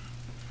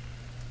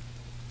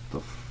 The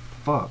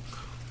fuck?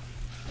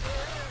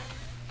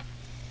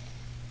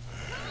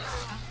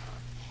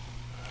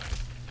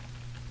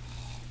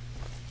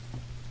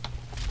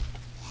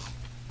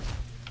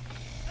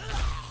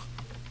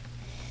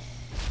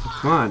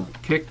 Come on,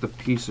 kick the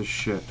piece of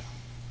shit.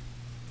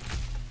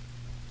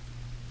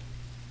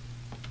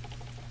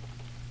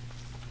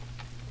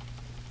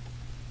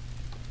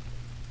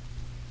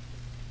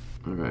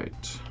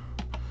 Alright.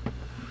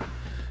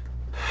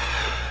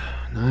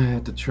 Now I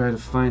have to try to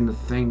find the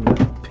thing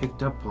that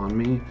picked up on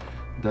me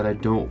that I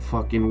don't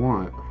fucking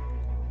want.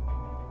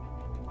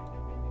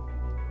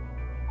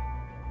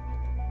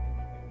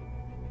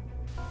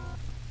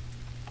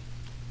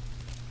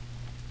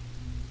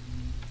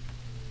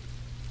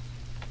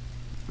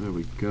 There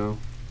we go.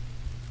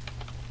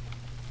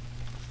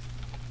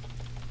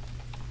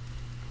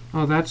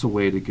 Oh, that's a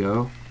way to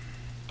go.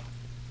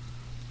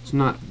 It's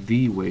not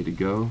the way to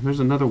go. There's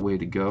another way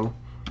to go.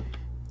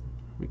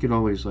 We could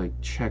always, like,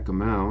 check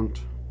them out.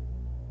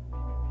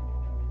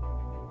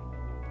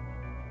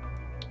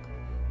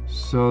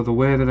 So the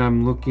way that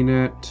I'm looking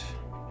at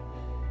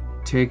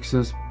takes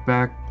us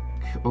back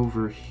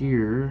over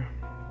here.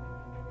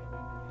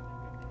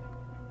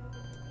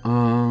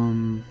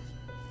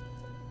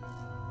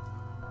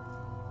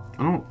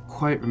 I don't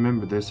quite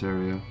remember this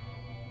area.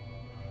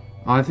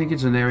 I think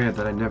it's an area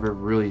that I never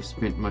really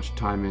spent much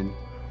time in.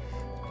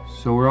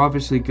 So we're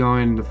obviously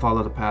going to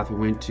follow the path we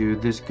went to.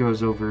 This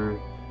goes over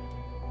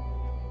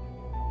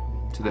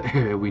to the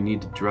area we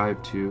need to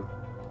drive to.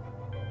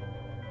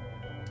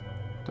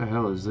 What the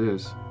hell is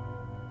this?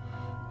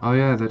 Oh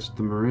yeah, that's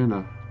the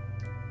marina.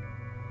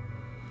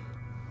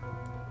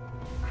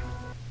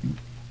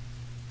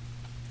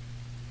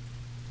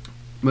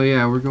 But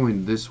yeah, we're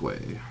going this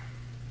way.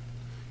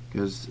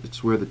 Because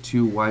it's where the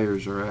two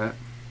wires are at.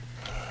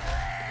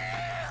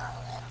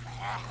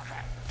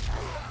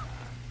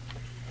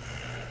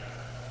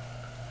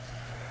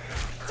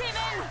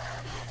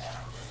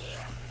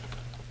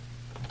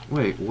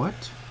 Wait, what?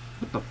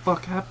 What the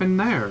fuck happened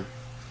there?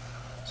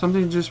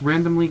 Something just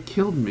randomly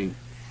killed me.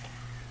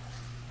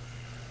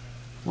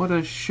 What a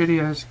shitty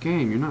ass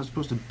game. You're not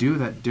supposed to do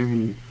that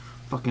during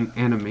fucking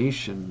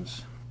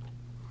animations.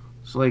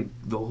 It's like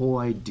the whole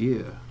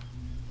idea.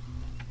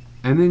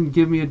 And then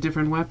give me a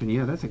different weapon.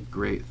 Yeah, that's a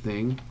great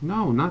thing.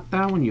 No, not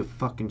that one, you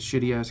fucking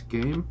shitty ass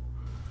game.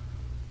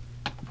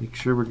 Make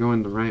sure we're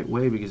going the right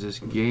way because this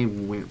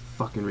game went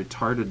fucking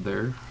retarded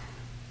there.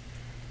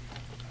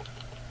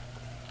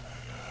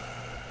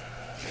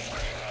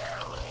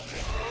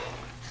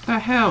 The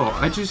hell?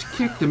 I just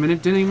kicked him and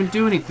it didn't even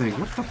do anything.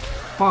 What the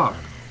fuck?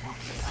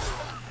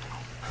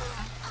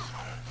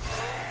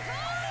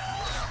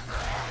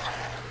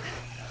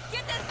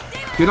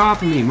 Get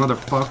off of me,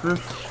 motherfucker.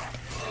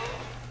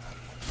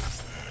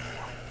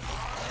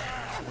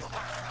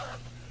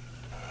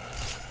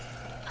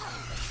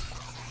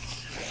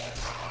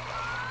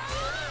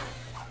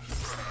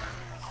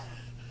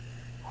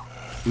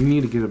 We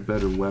need to get a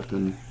better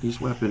weapon. These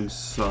weapons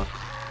suck.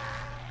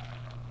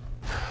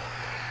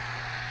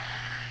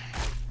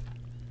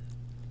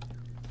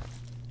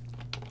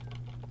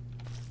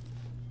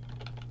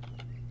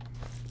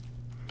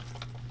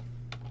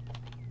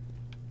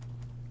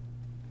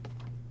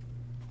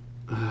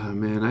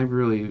 Man, I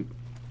really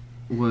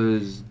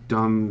was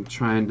dumb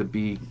trying to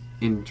be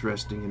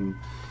interesting and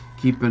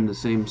keeping the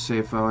same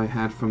save file I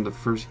had from the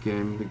first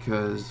game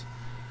because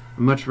I'd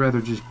much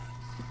rather just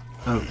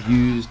have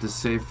used the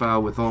save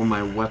file with all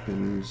my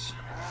weapons.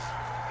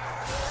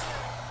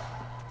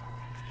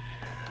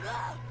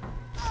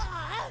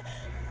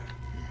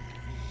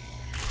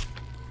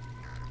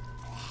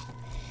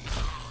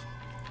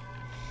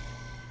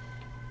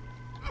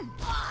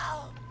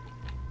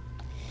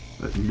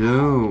 But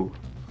no,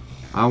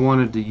 I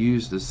wanted to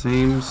use the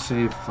same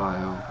save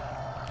file.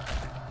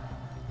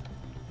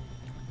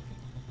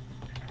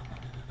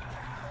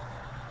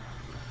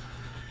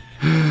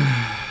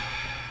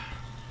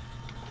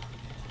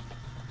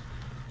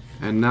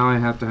 And now I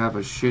have to have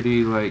a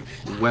shitty, like,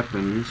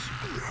 weapons.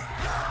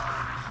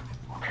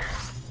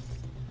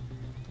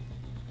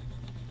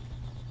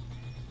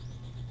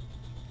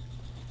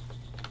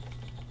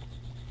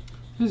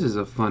 This is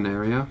a fun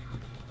area.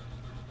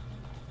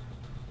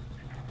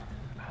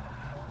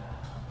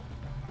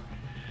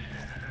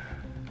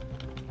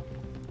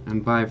 And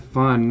And by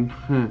fun,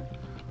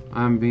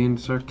 I'm being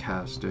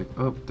sarcastic.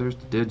 Oh, there's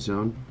the dead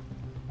zone.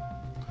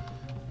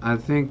 I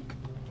think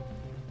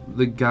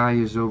the guy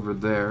is over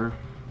there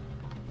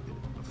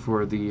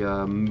for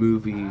the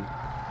movie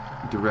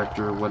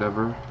director or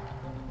whatever.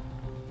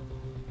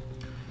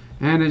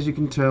 And as you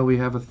can tell, we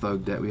have a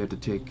thug that we have to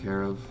take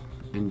care of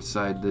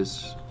inside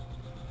this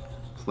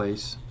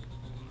place.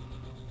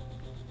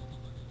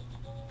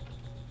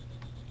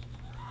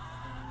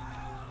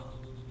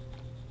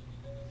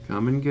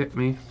 Come and get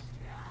me.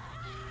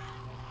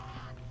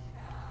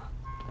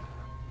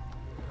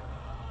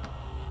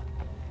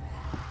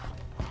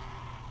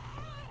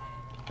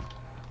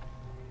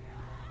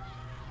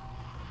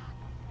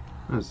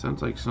 Oh, it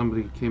sounds like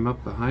somebody came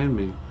up behind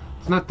me.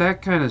 It's not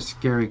that kind of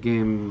scary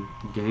game.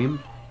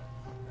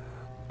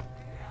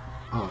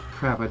 Oh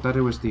crap, I thought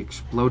it was the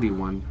explodey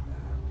one.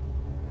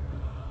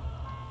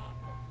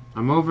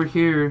 I'm over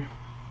here.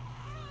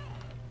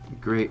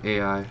 Great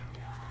AI.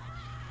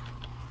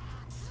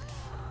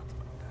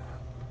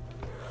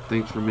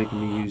 Thanks for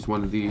making me use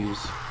one of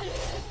these.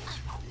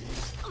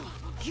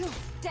 You're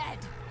dead.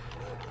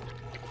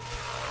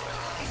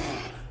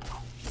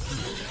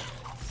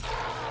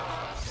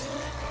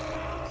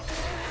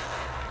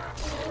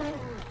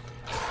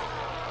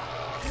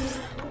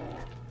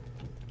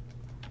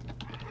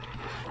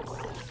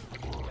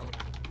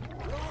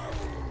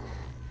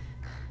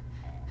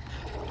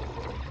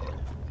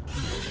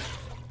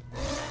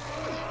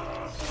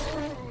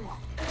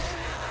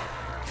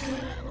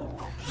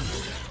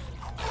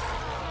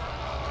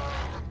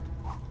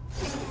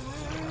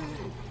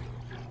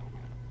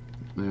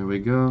 There we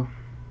go.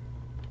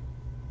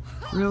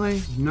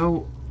 Really?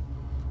 No.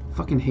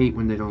 Fucking hate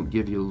when they don't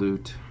give you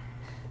loot.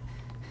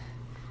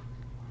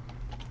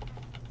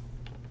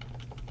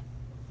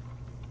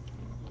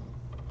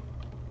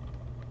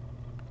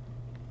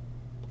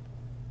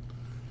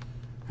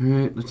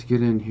 Alright, let's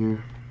get in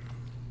here.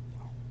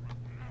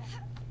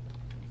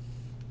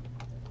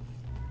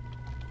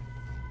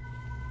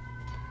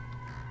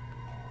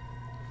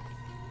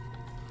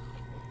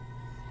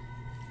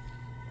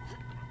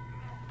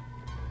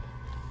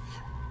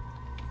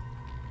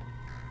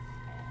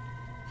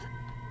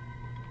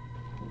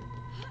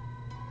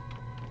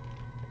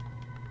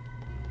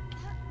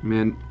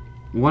 Man,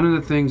 one of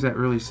the things that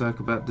really suck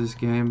about this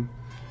game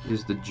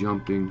is the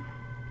jumping.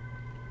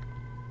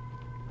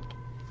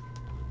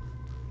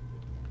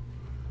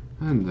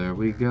 And there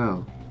we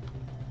go.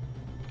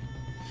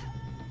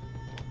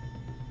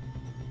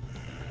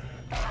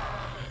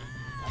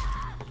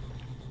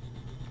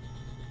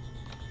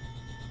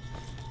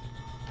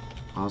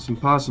 Awesome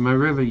possum, I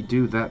really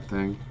do that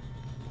thing.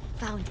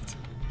 Found it.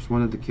 Just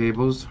one of the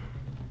cables.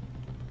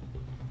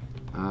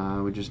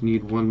 We just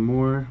need one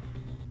more.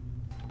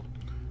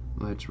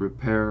 Let's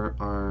repair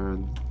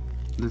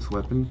this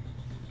weapon.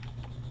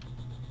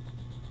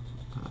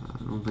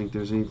 I don't think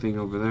there's anything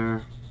over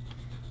there.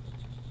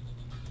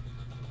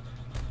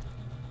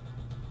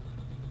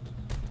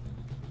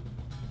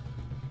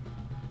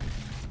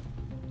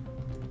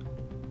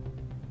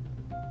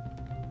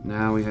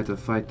 Now we have to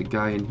fight the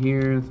guy in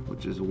here,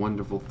 which is a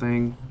wonderful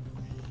thing.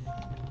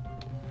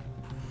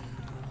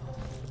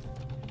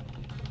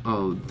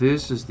 Oh,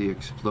 this is the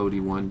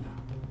explodey one.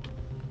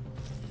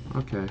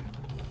 Okay.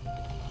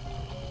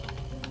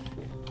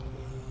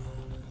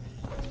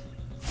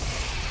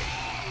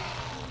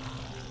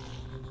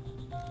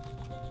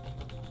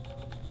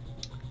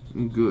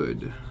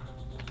 Good.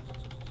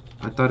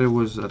 I thought it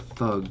was a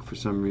thug for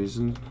some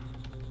reason.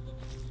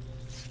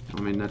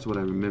 I mean, that's what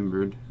I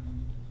remembered.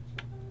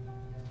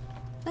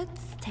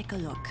 Let's take a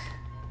look.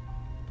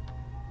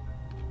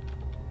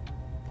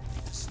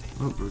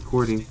 Oh,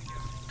 recording.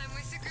 I'm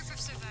with a group of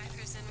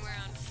survivors and we're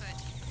on foot,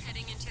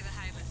 heading into the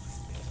Highlands.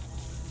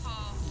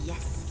 Paul.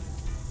 Yes.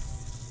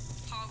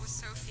 Paul was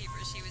so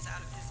feverish he was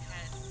out of his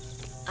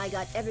head. I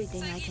got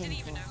everything So I he came didn't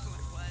even for. know who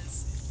it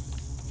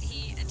was.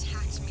 He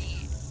attacked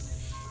me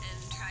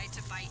and tried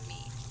to bite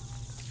me.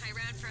 I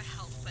ran for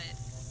help, but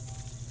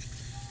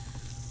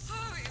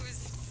oh, it was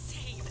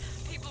insane.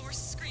 People were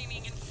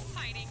screaming and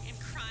fighting and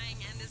crying,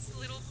 and this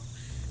little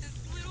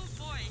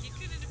boy, he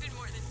couldn't have been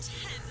more than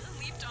 10,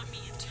 leaped on me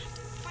and tried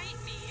to bite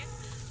me.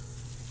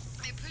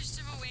 I pushed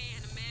him away,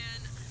 and a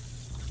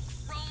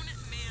grown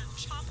man,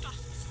 chopped off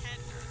his head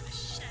with a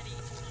machete.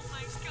 Oh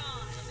my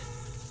God.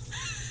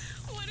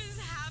 What is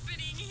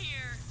happening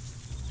here?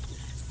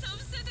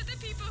 Some said that the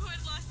people who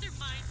had lost their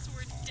minds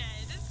were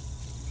dead.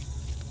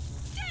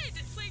 Dead!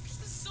 Like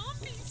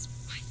zombies.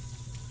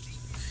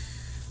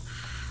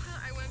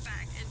 I went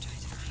back and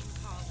tried to find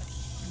Paul, but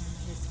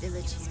This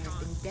village here has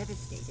been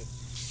devastated.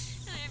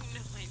 I have no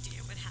idea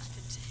what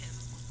happened to him.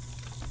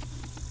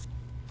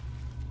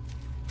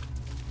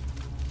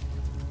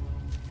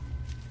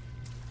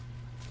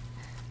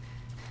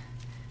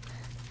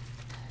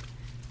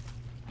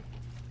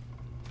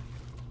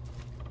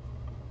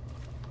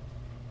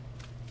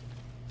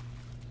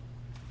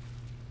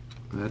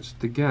 That's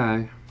the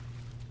guy.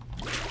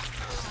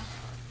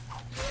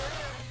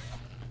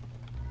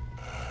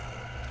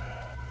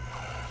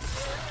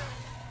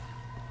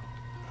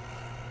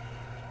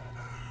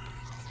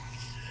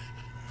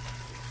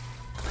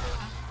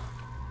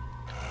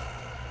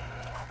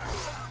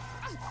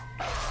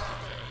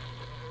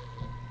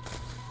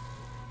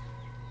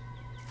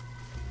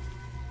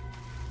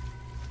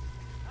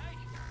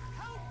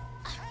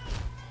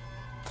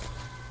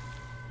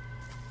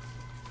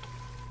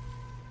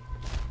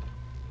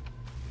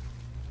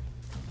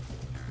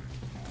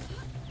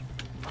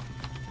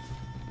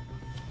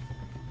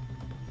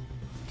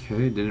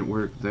 Okay, didn't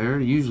work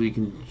there. Usually you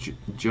can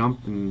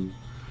jump and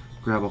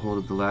grab a hold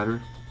of the ladder.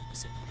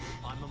 Listen,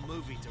 I'm a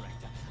movie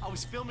director. I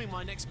was filming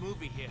my next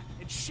movie here,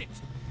 and shit,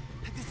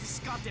 this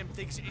goddamn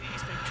thing's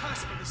it's been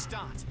cursed from the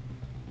start.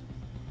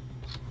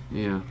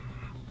 Yeah.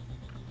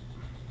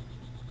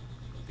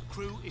 The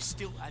crew is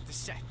still at the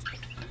set.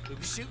 We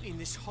were shooting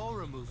this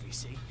horror movie,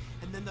 see?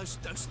 And then those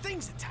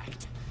things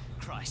attacked.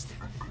 Christ,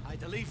 I had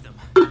to leave them.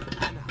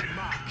 And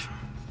Mark.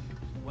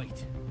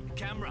 Wait, the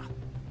camera.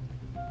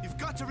 You've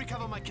got to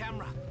recover my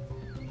camera.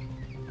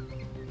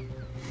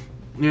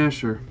 Yeah,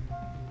 sure.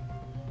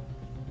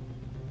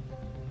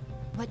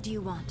 What do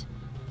you want?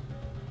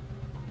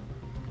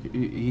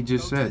 He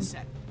just Go to the said.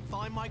 set,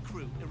 find my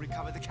crew, and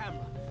recover the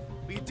camera.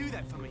 Will you do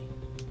that for me?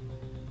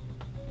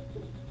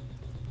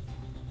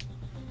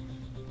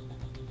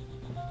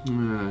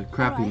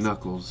 Crappy Alright.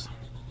 Knuckles.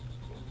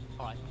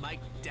 Alright, make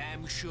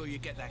damn sure you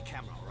get that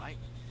camera, alright?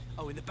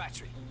 Oh, and the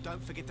battery.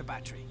 Don't forget the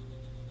battery.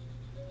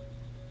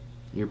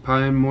 You're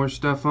piling more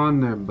stuff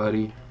on there,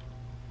 buddy.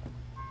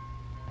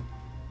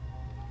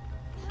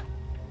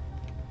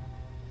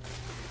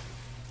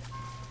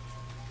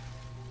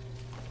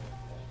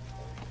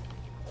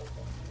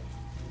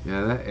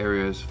 Yeah, that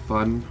area is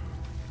fun.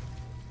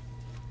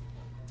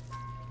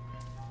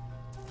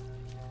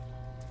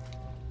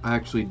 I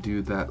actually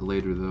do that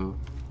later, though.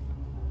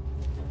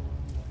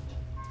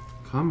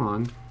 Come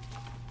on.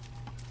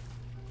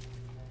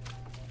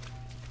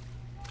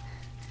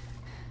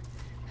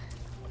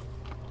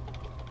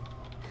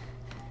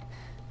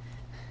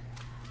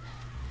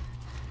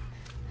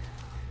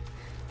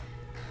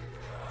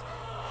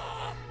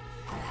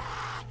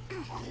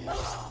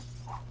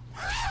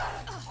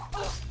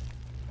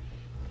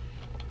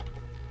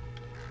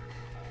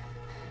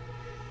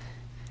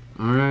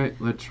 Alright,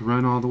 let's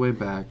run all the way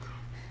back.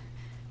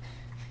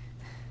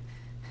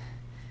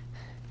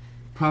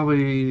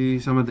 Probably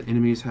some of the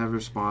enemies have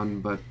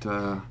respawned, but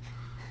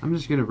I'm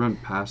just gonna run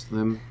past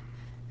them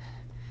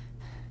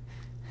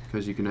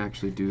because you can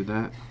actually do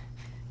that.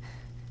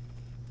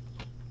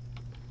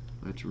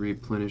 Let's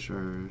replenish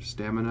our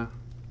stamina.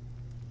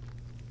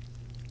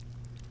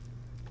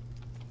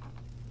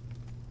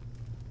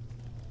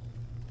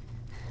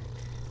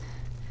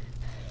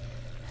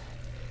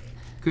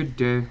 Good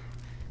day.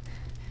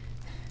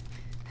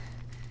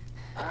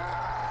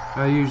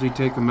 I usually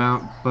take them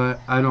out,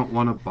 but I don't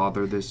want to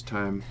bother this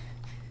time.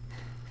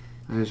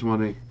 I just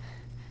want to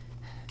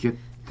get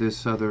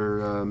this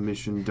other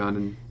mission done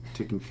and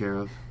taken care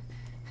of.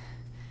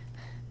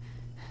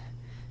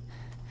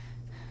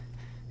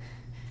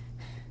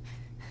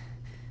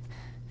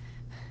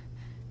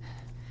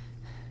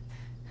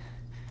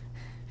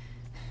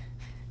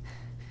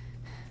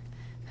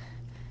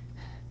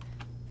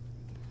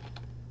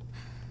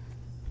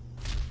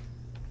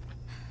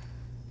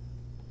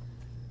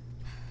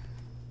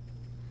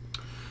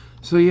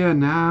 So yeah,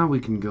 now we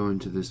can go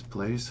into this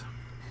place.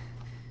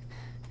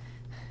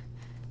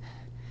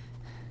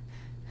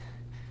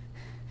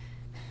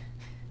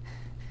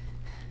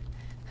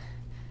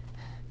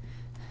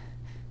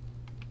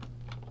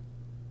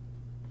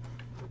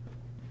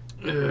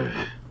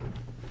 Ugh.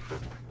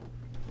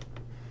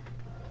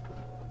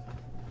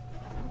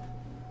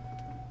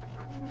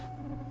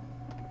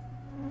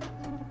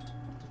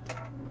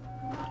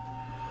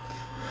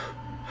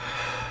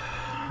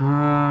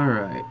 All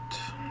right.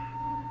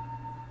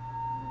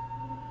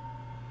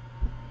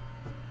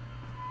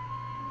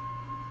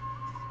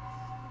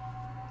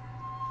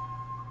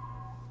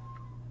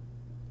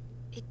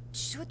 It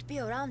should be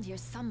around here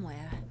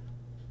somewhere.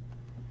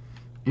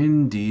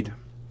 Indeed.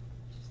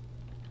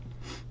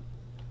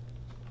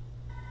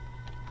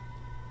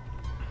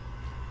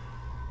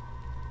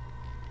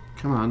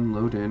 Come on,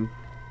 load in.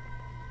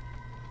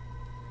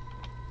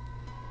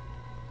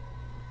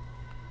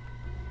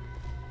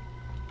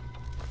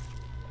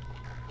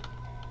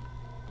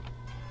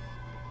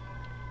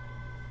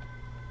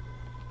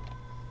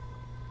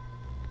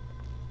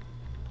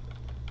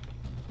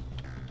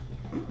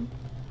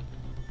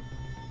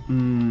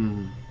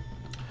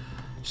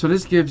 So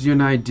this gives you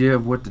an idea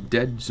of what the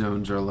dead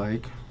zones are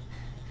like.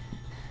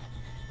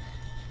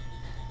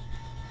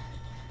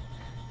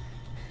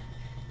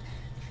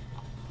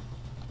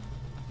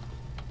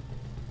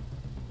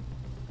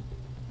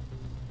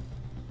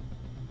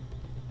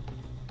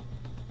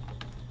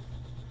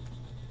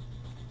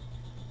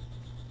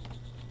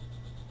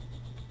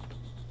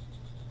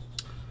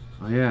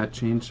 Oh yeah,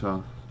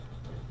 chainsaw.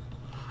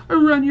 I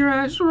run your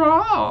ass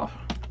raw.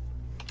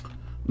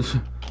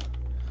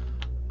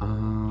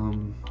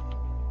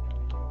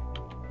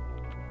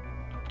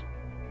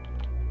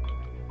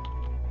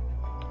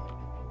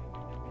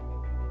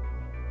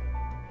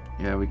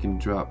 Yeah, we can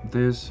drop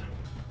this.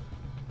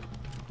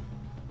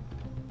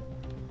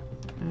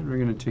 And we're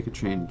gonna take a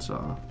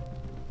chainsaw.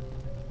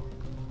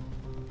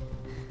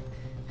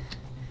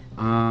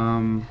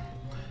 And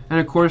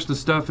of course the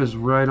stuff is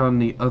right on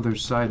the other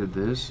side of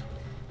this.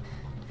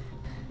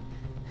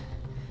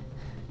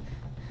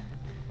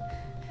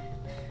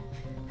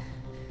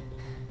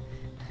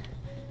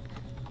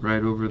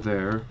 Right over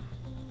there.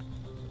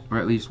 Or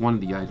at least one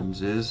of the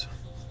items is.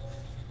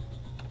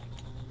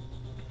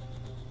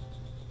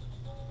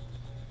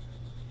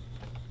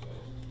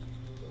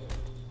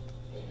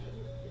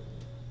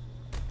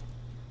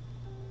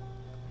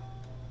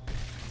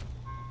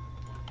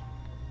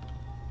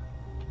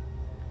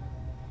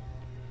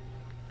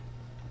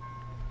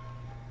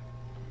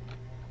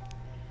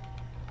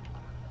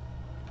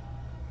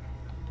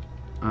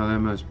 Oh, that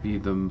must be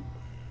the...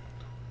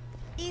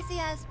 Easy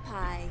as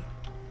pie.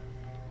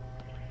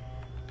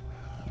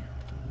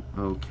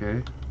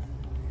 Okay.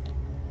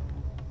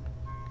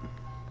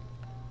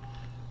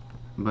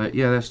 But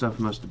yeah, that stuff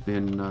must have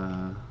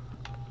been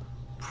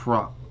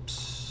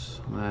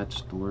props.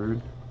 That's the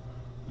word.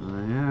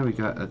 Yeah, we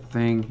got a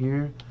thing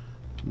here.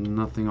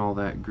 Nothing all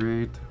that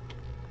great.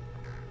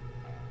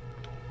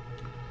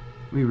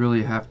 We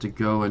really have to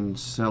go and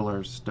sell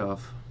our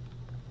stuff.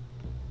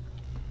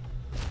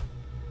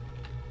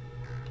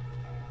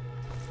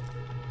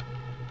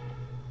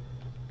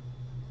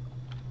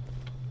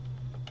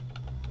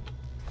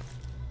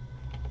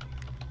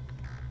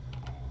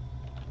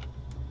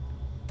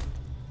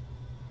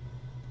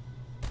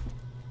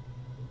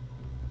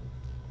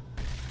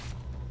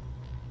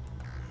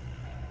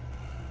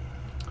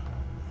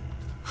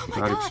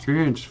 Got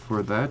experience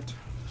for that.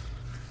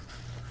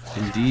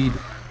 Indeed.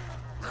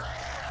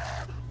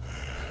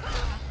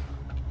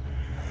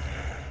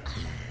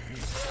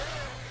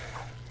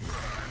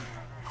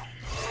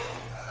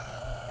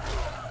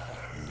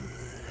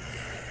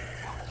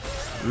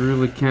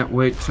 Really can't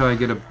wait till I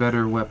get a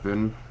better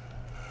weapon.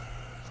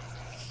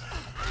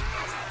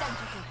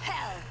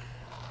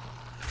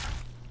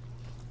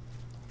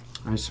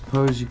 I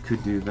suppose you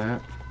could do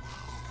that.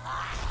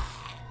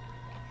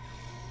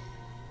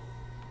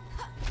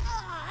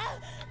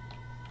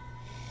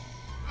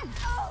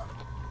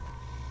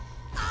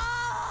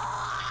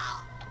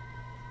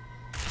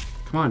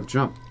 Come on,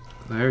 jump.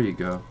 There you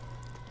go.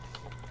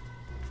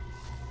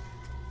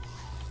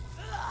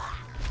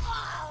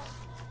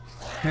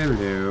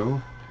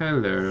 Hello.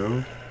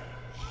 Hello.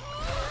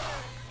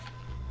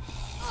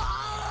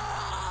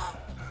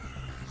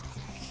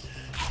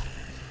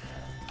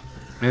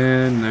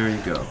 And there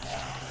you go.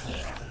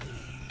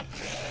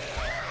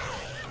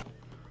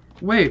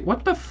 Wait,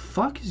 what the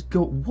fuck is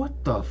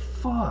what the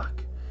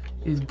fuck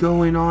is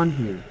going on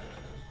here?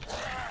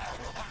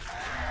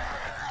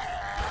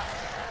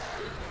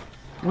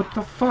 What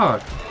the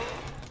fuck?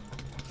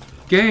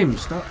 Game,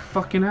 stop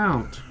fucking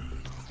out.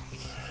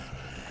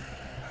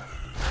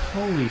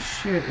 Holy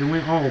shit, it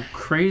went all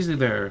crazy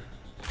there.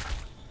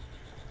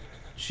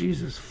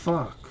 Jesus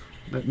fuck.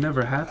 That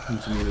never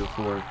happened to me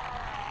before.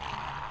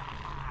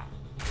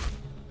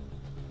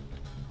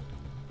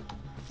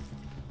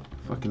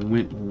 Fucking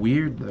went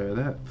weird there.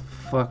 That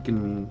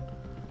fucking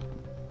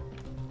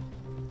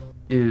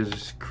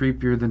is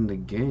creepier than the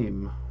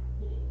game.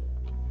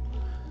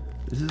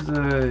 This is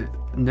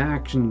an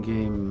action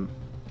game,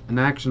 an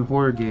action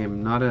horror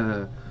game, not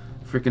a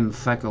freaking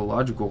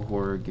psychological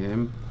horror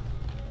game.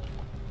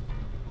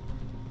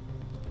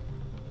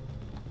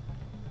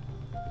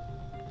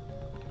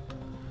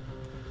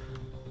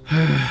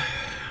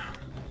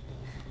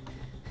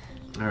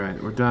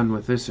 Alright, we're done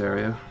with this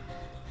area.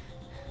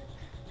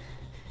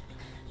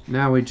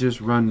 Now we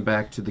just run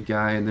back to the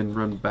guy and then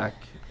run back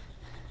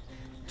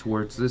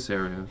towards this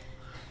area.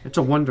 It's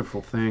a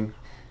wonderful thing.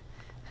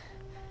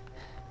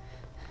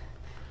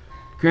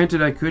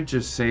 Granted, I could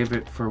just save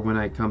it for when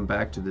I come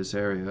back to this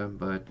area,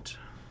 but...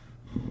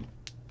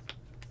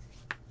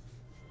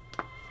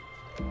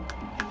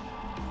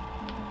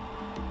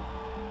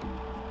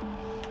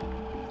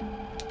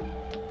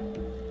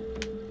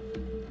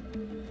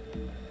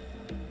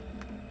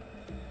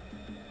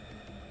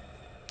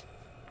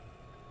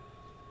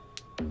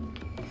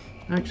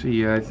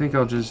 Actually, yeah, I think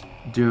I'll just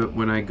do it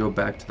when I go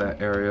back to that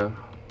area.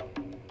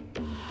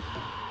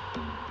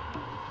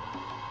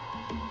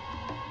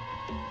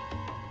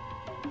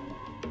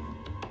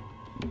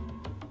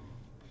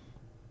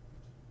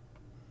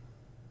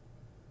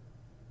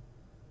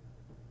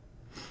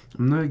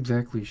 I'm not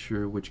exactly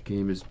sure which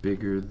game is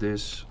bigger,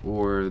 this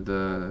or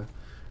the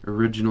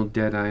original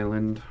Dead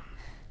Island.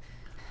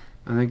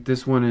 I think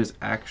this one is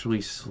actually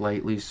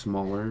slightly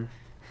smaller.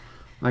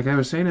 Like I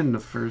was saying in the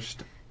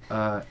first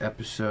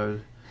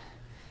episode,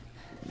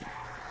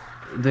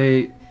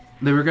 they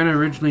were going to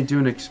originally do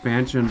an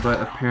expansion, but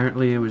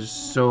apparently it was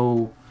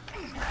so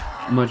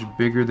much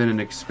bigger than an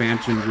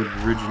expansion would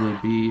originally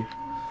be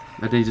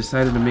that they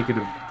decided to make it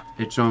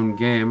its own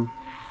game.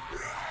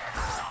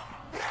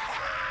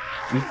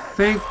 You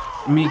think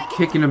me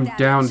kicking him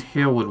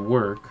downhill would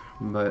work,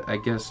 but I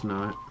guess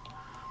not.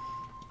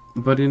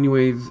 But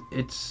anyways,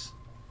 it's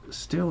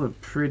still a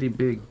pretty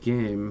big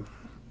game.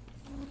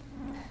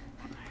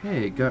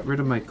 Hey, it got rid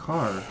of my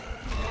car.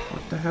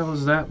 What the hell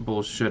is that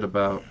bullshit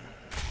about?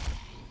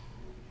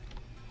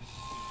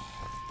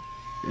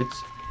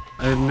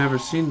 I've never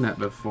seen that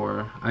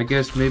before. I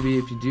guess maybe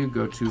if you do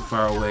go too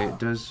far away, it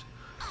does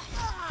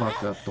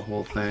fuck up the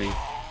whole thing.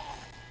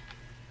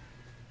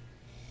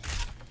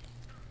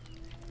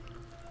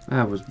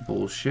 That was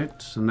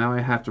bullshit. So now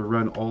I have to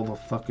run all the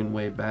fucking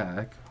way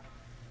back.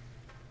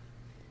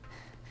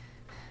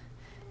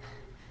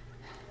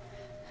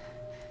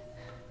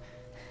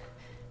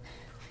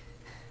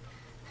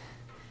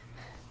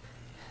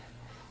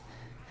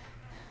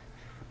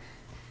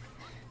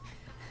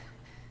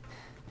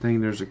 I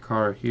think there's a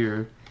car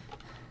here.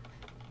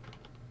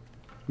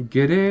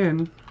 Get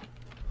in!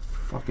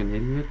 Fucking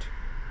idiot.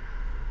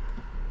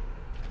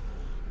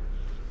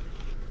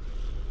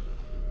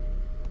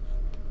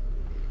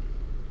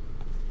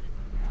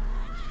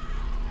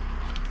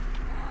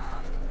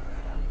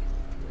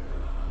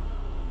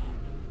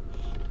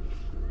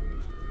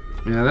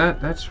 Yeah,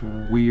 that's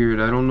weird.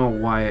 I don't know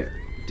why it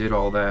did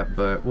all that,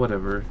 but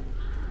whatever.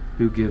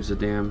 Who gives a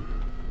damn?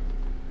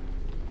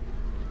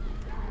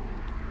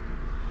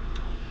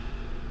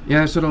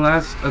 Yeah, so the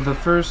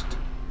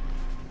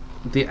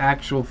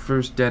actual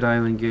first Dead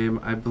Island game,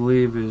 I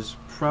believe, is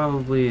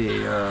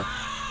probably a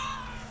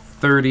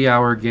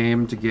 30-hour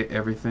game to get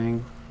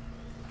everything.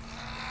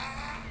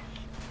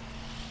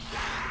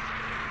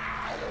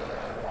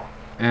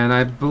 And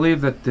I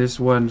believe that this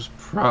one's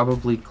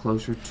probably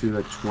closer to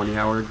a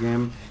 20-hour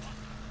game.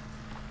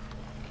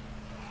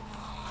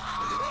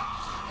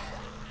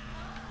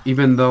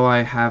 Even though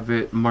I have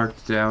it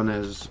marked down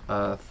as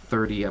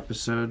 30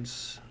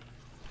 episodes.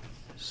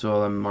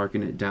 So I'm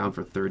marking it down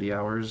for 30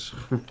 hours.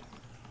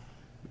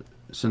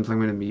 Since I'm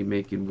going to be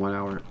making 1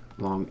 hour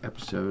long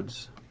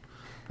episodes.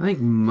 I think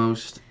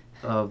most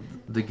of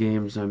the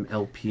games I'm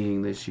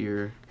LPing this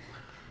year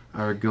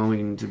are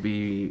going to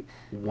be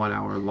 1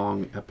 hour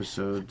long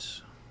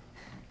episodes.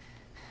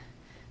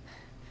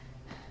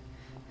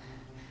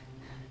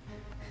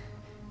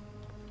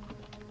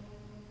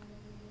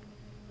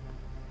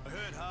 I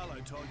heard Harlow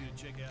told you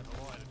to check out the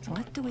light and try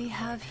What do we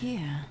have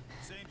here?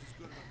 Seems as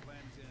good of a plan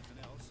as anything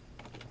else.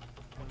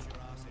 Watch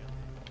your ass out there,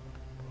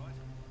 right?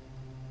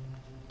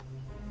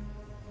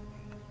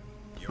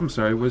 I'm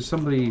sorry, was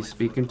somebody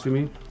speaking to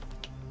me?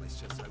 Let's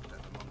just hope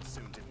that the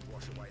monsoon didn't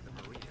wash away the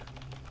marina,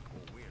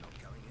 or we're not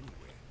going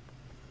anywhere.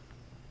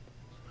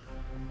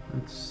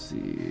 Let's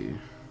see.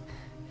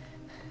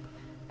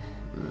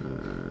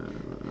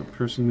 A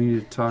person we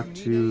need to talk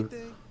to.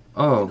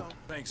 Oh,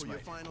 Thanks, mate.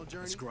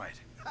 That's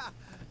great.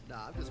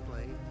 Nah, I'm just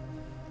playing.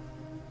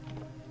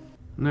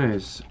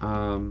 nice.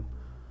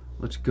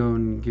 Let's go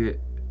and get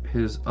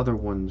his other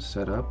one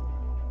set up.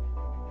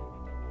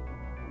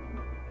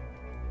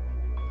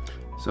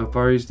 So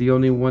far, he's the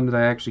only one that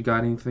I actually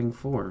got anything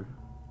for.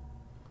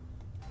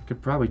 I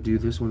could probably do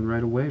this one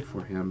right away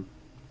for him.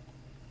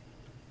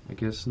 I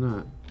guess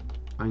not.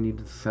 I need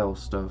to sell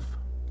stuff.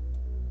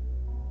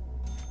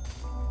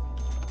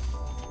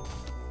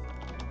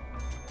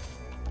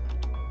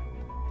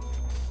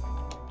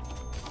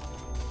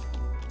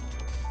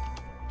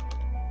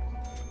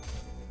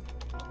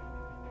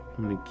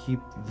 I'm gonna keep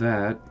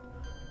that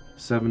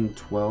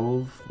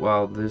 712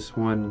 while this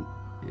one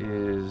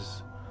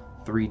is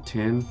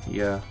 310.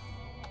 Yeah,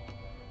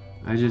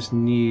 I just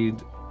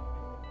need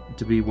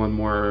to be one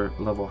more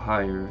level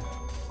higher.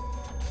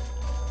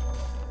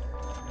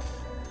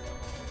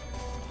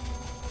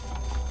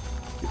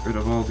 Get rid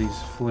of all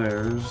these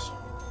flares.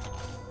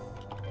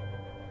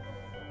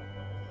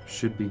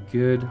 Should be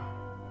good.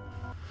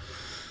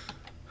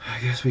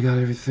 I guess we got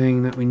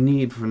everything that we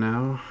need for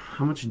now.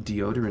 How much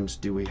deodorants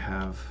do we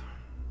have?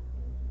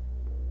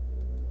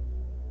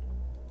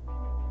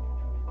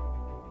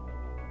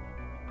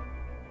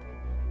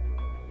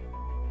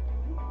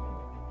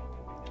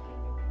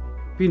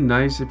 Be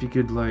nice if you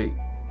could, like,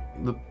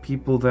 the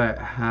people that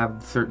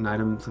have certain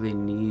items they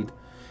need,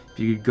 if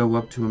you could go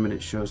up to them and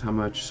it shows how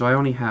much. So I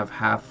only have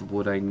half of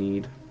what I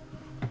need.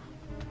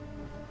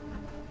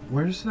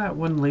 Where's that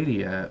one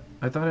lady at?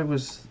 I thought it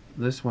was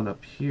this one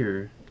up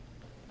here.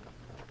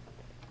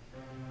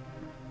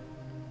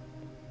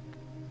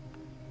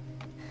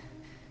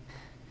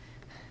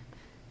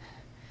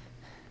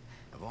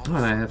 Oh,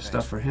 and I have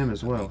stuff for him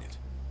as well.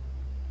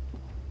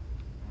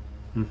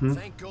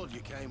 Thank God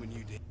you came when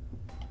you did.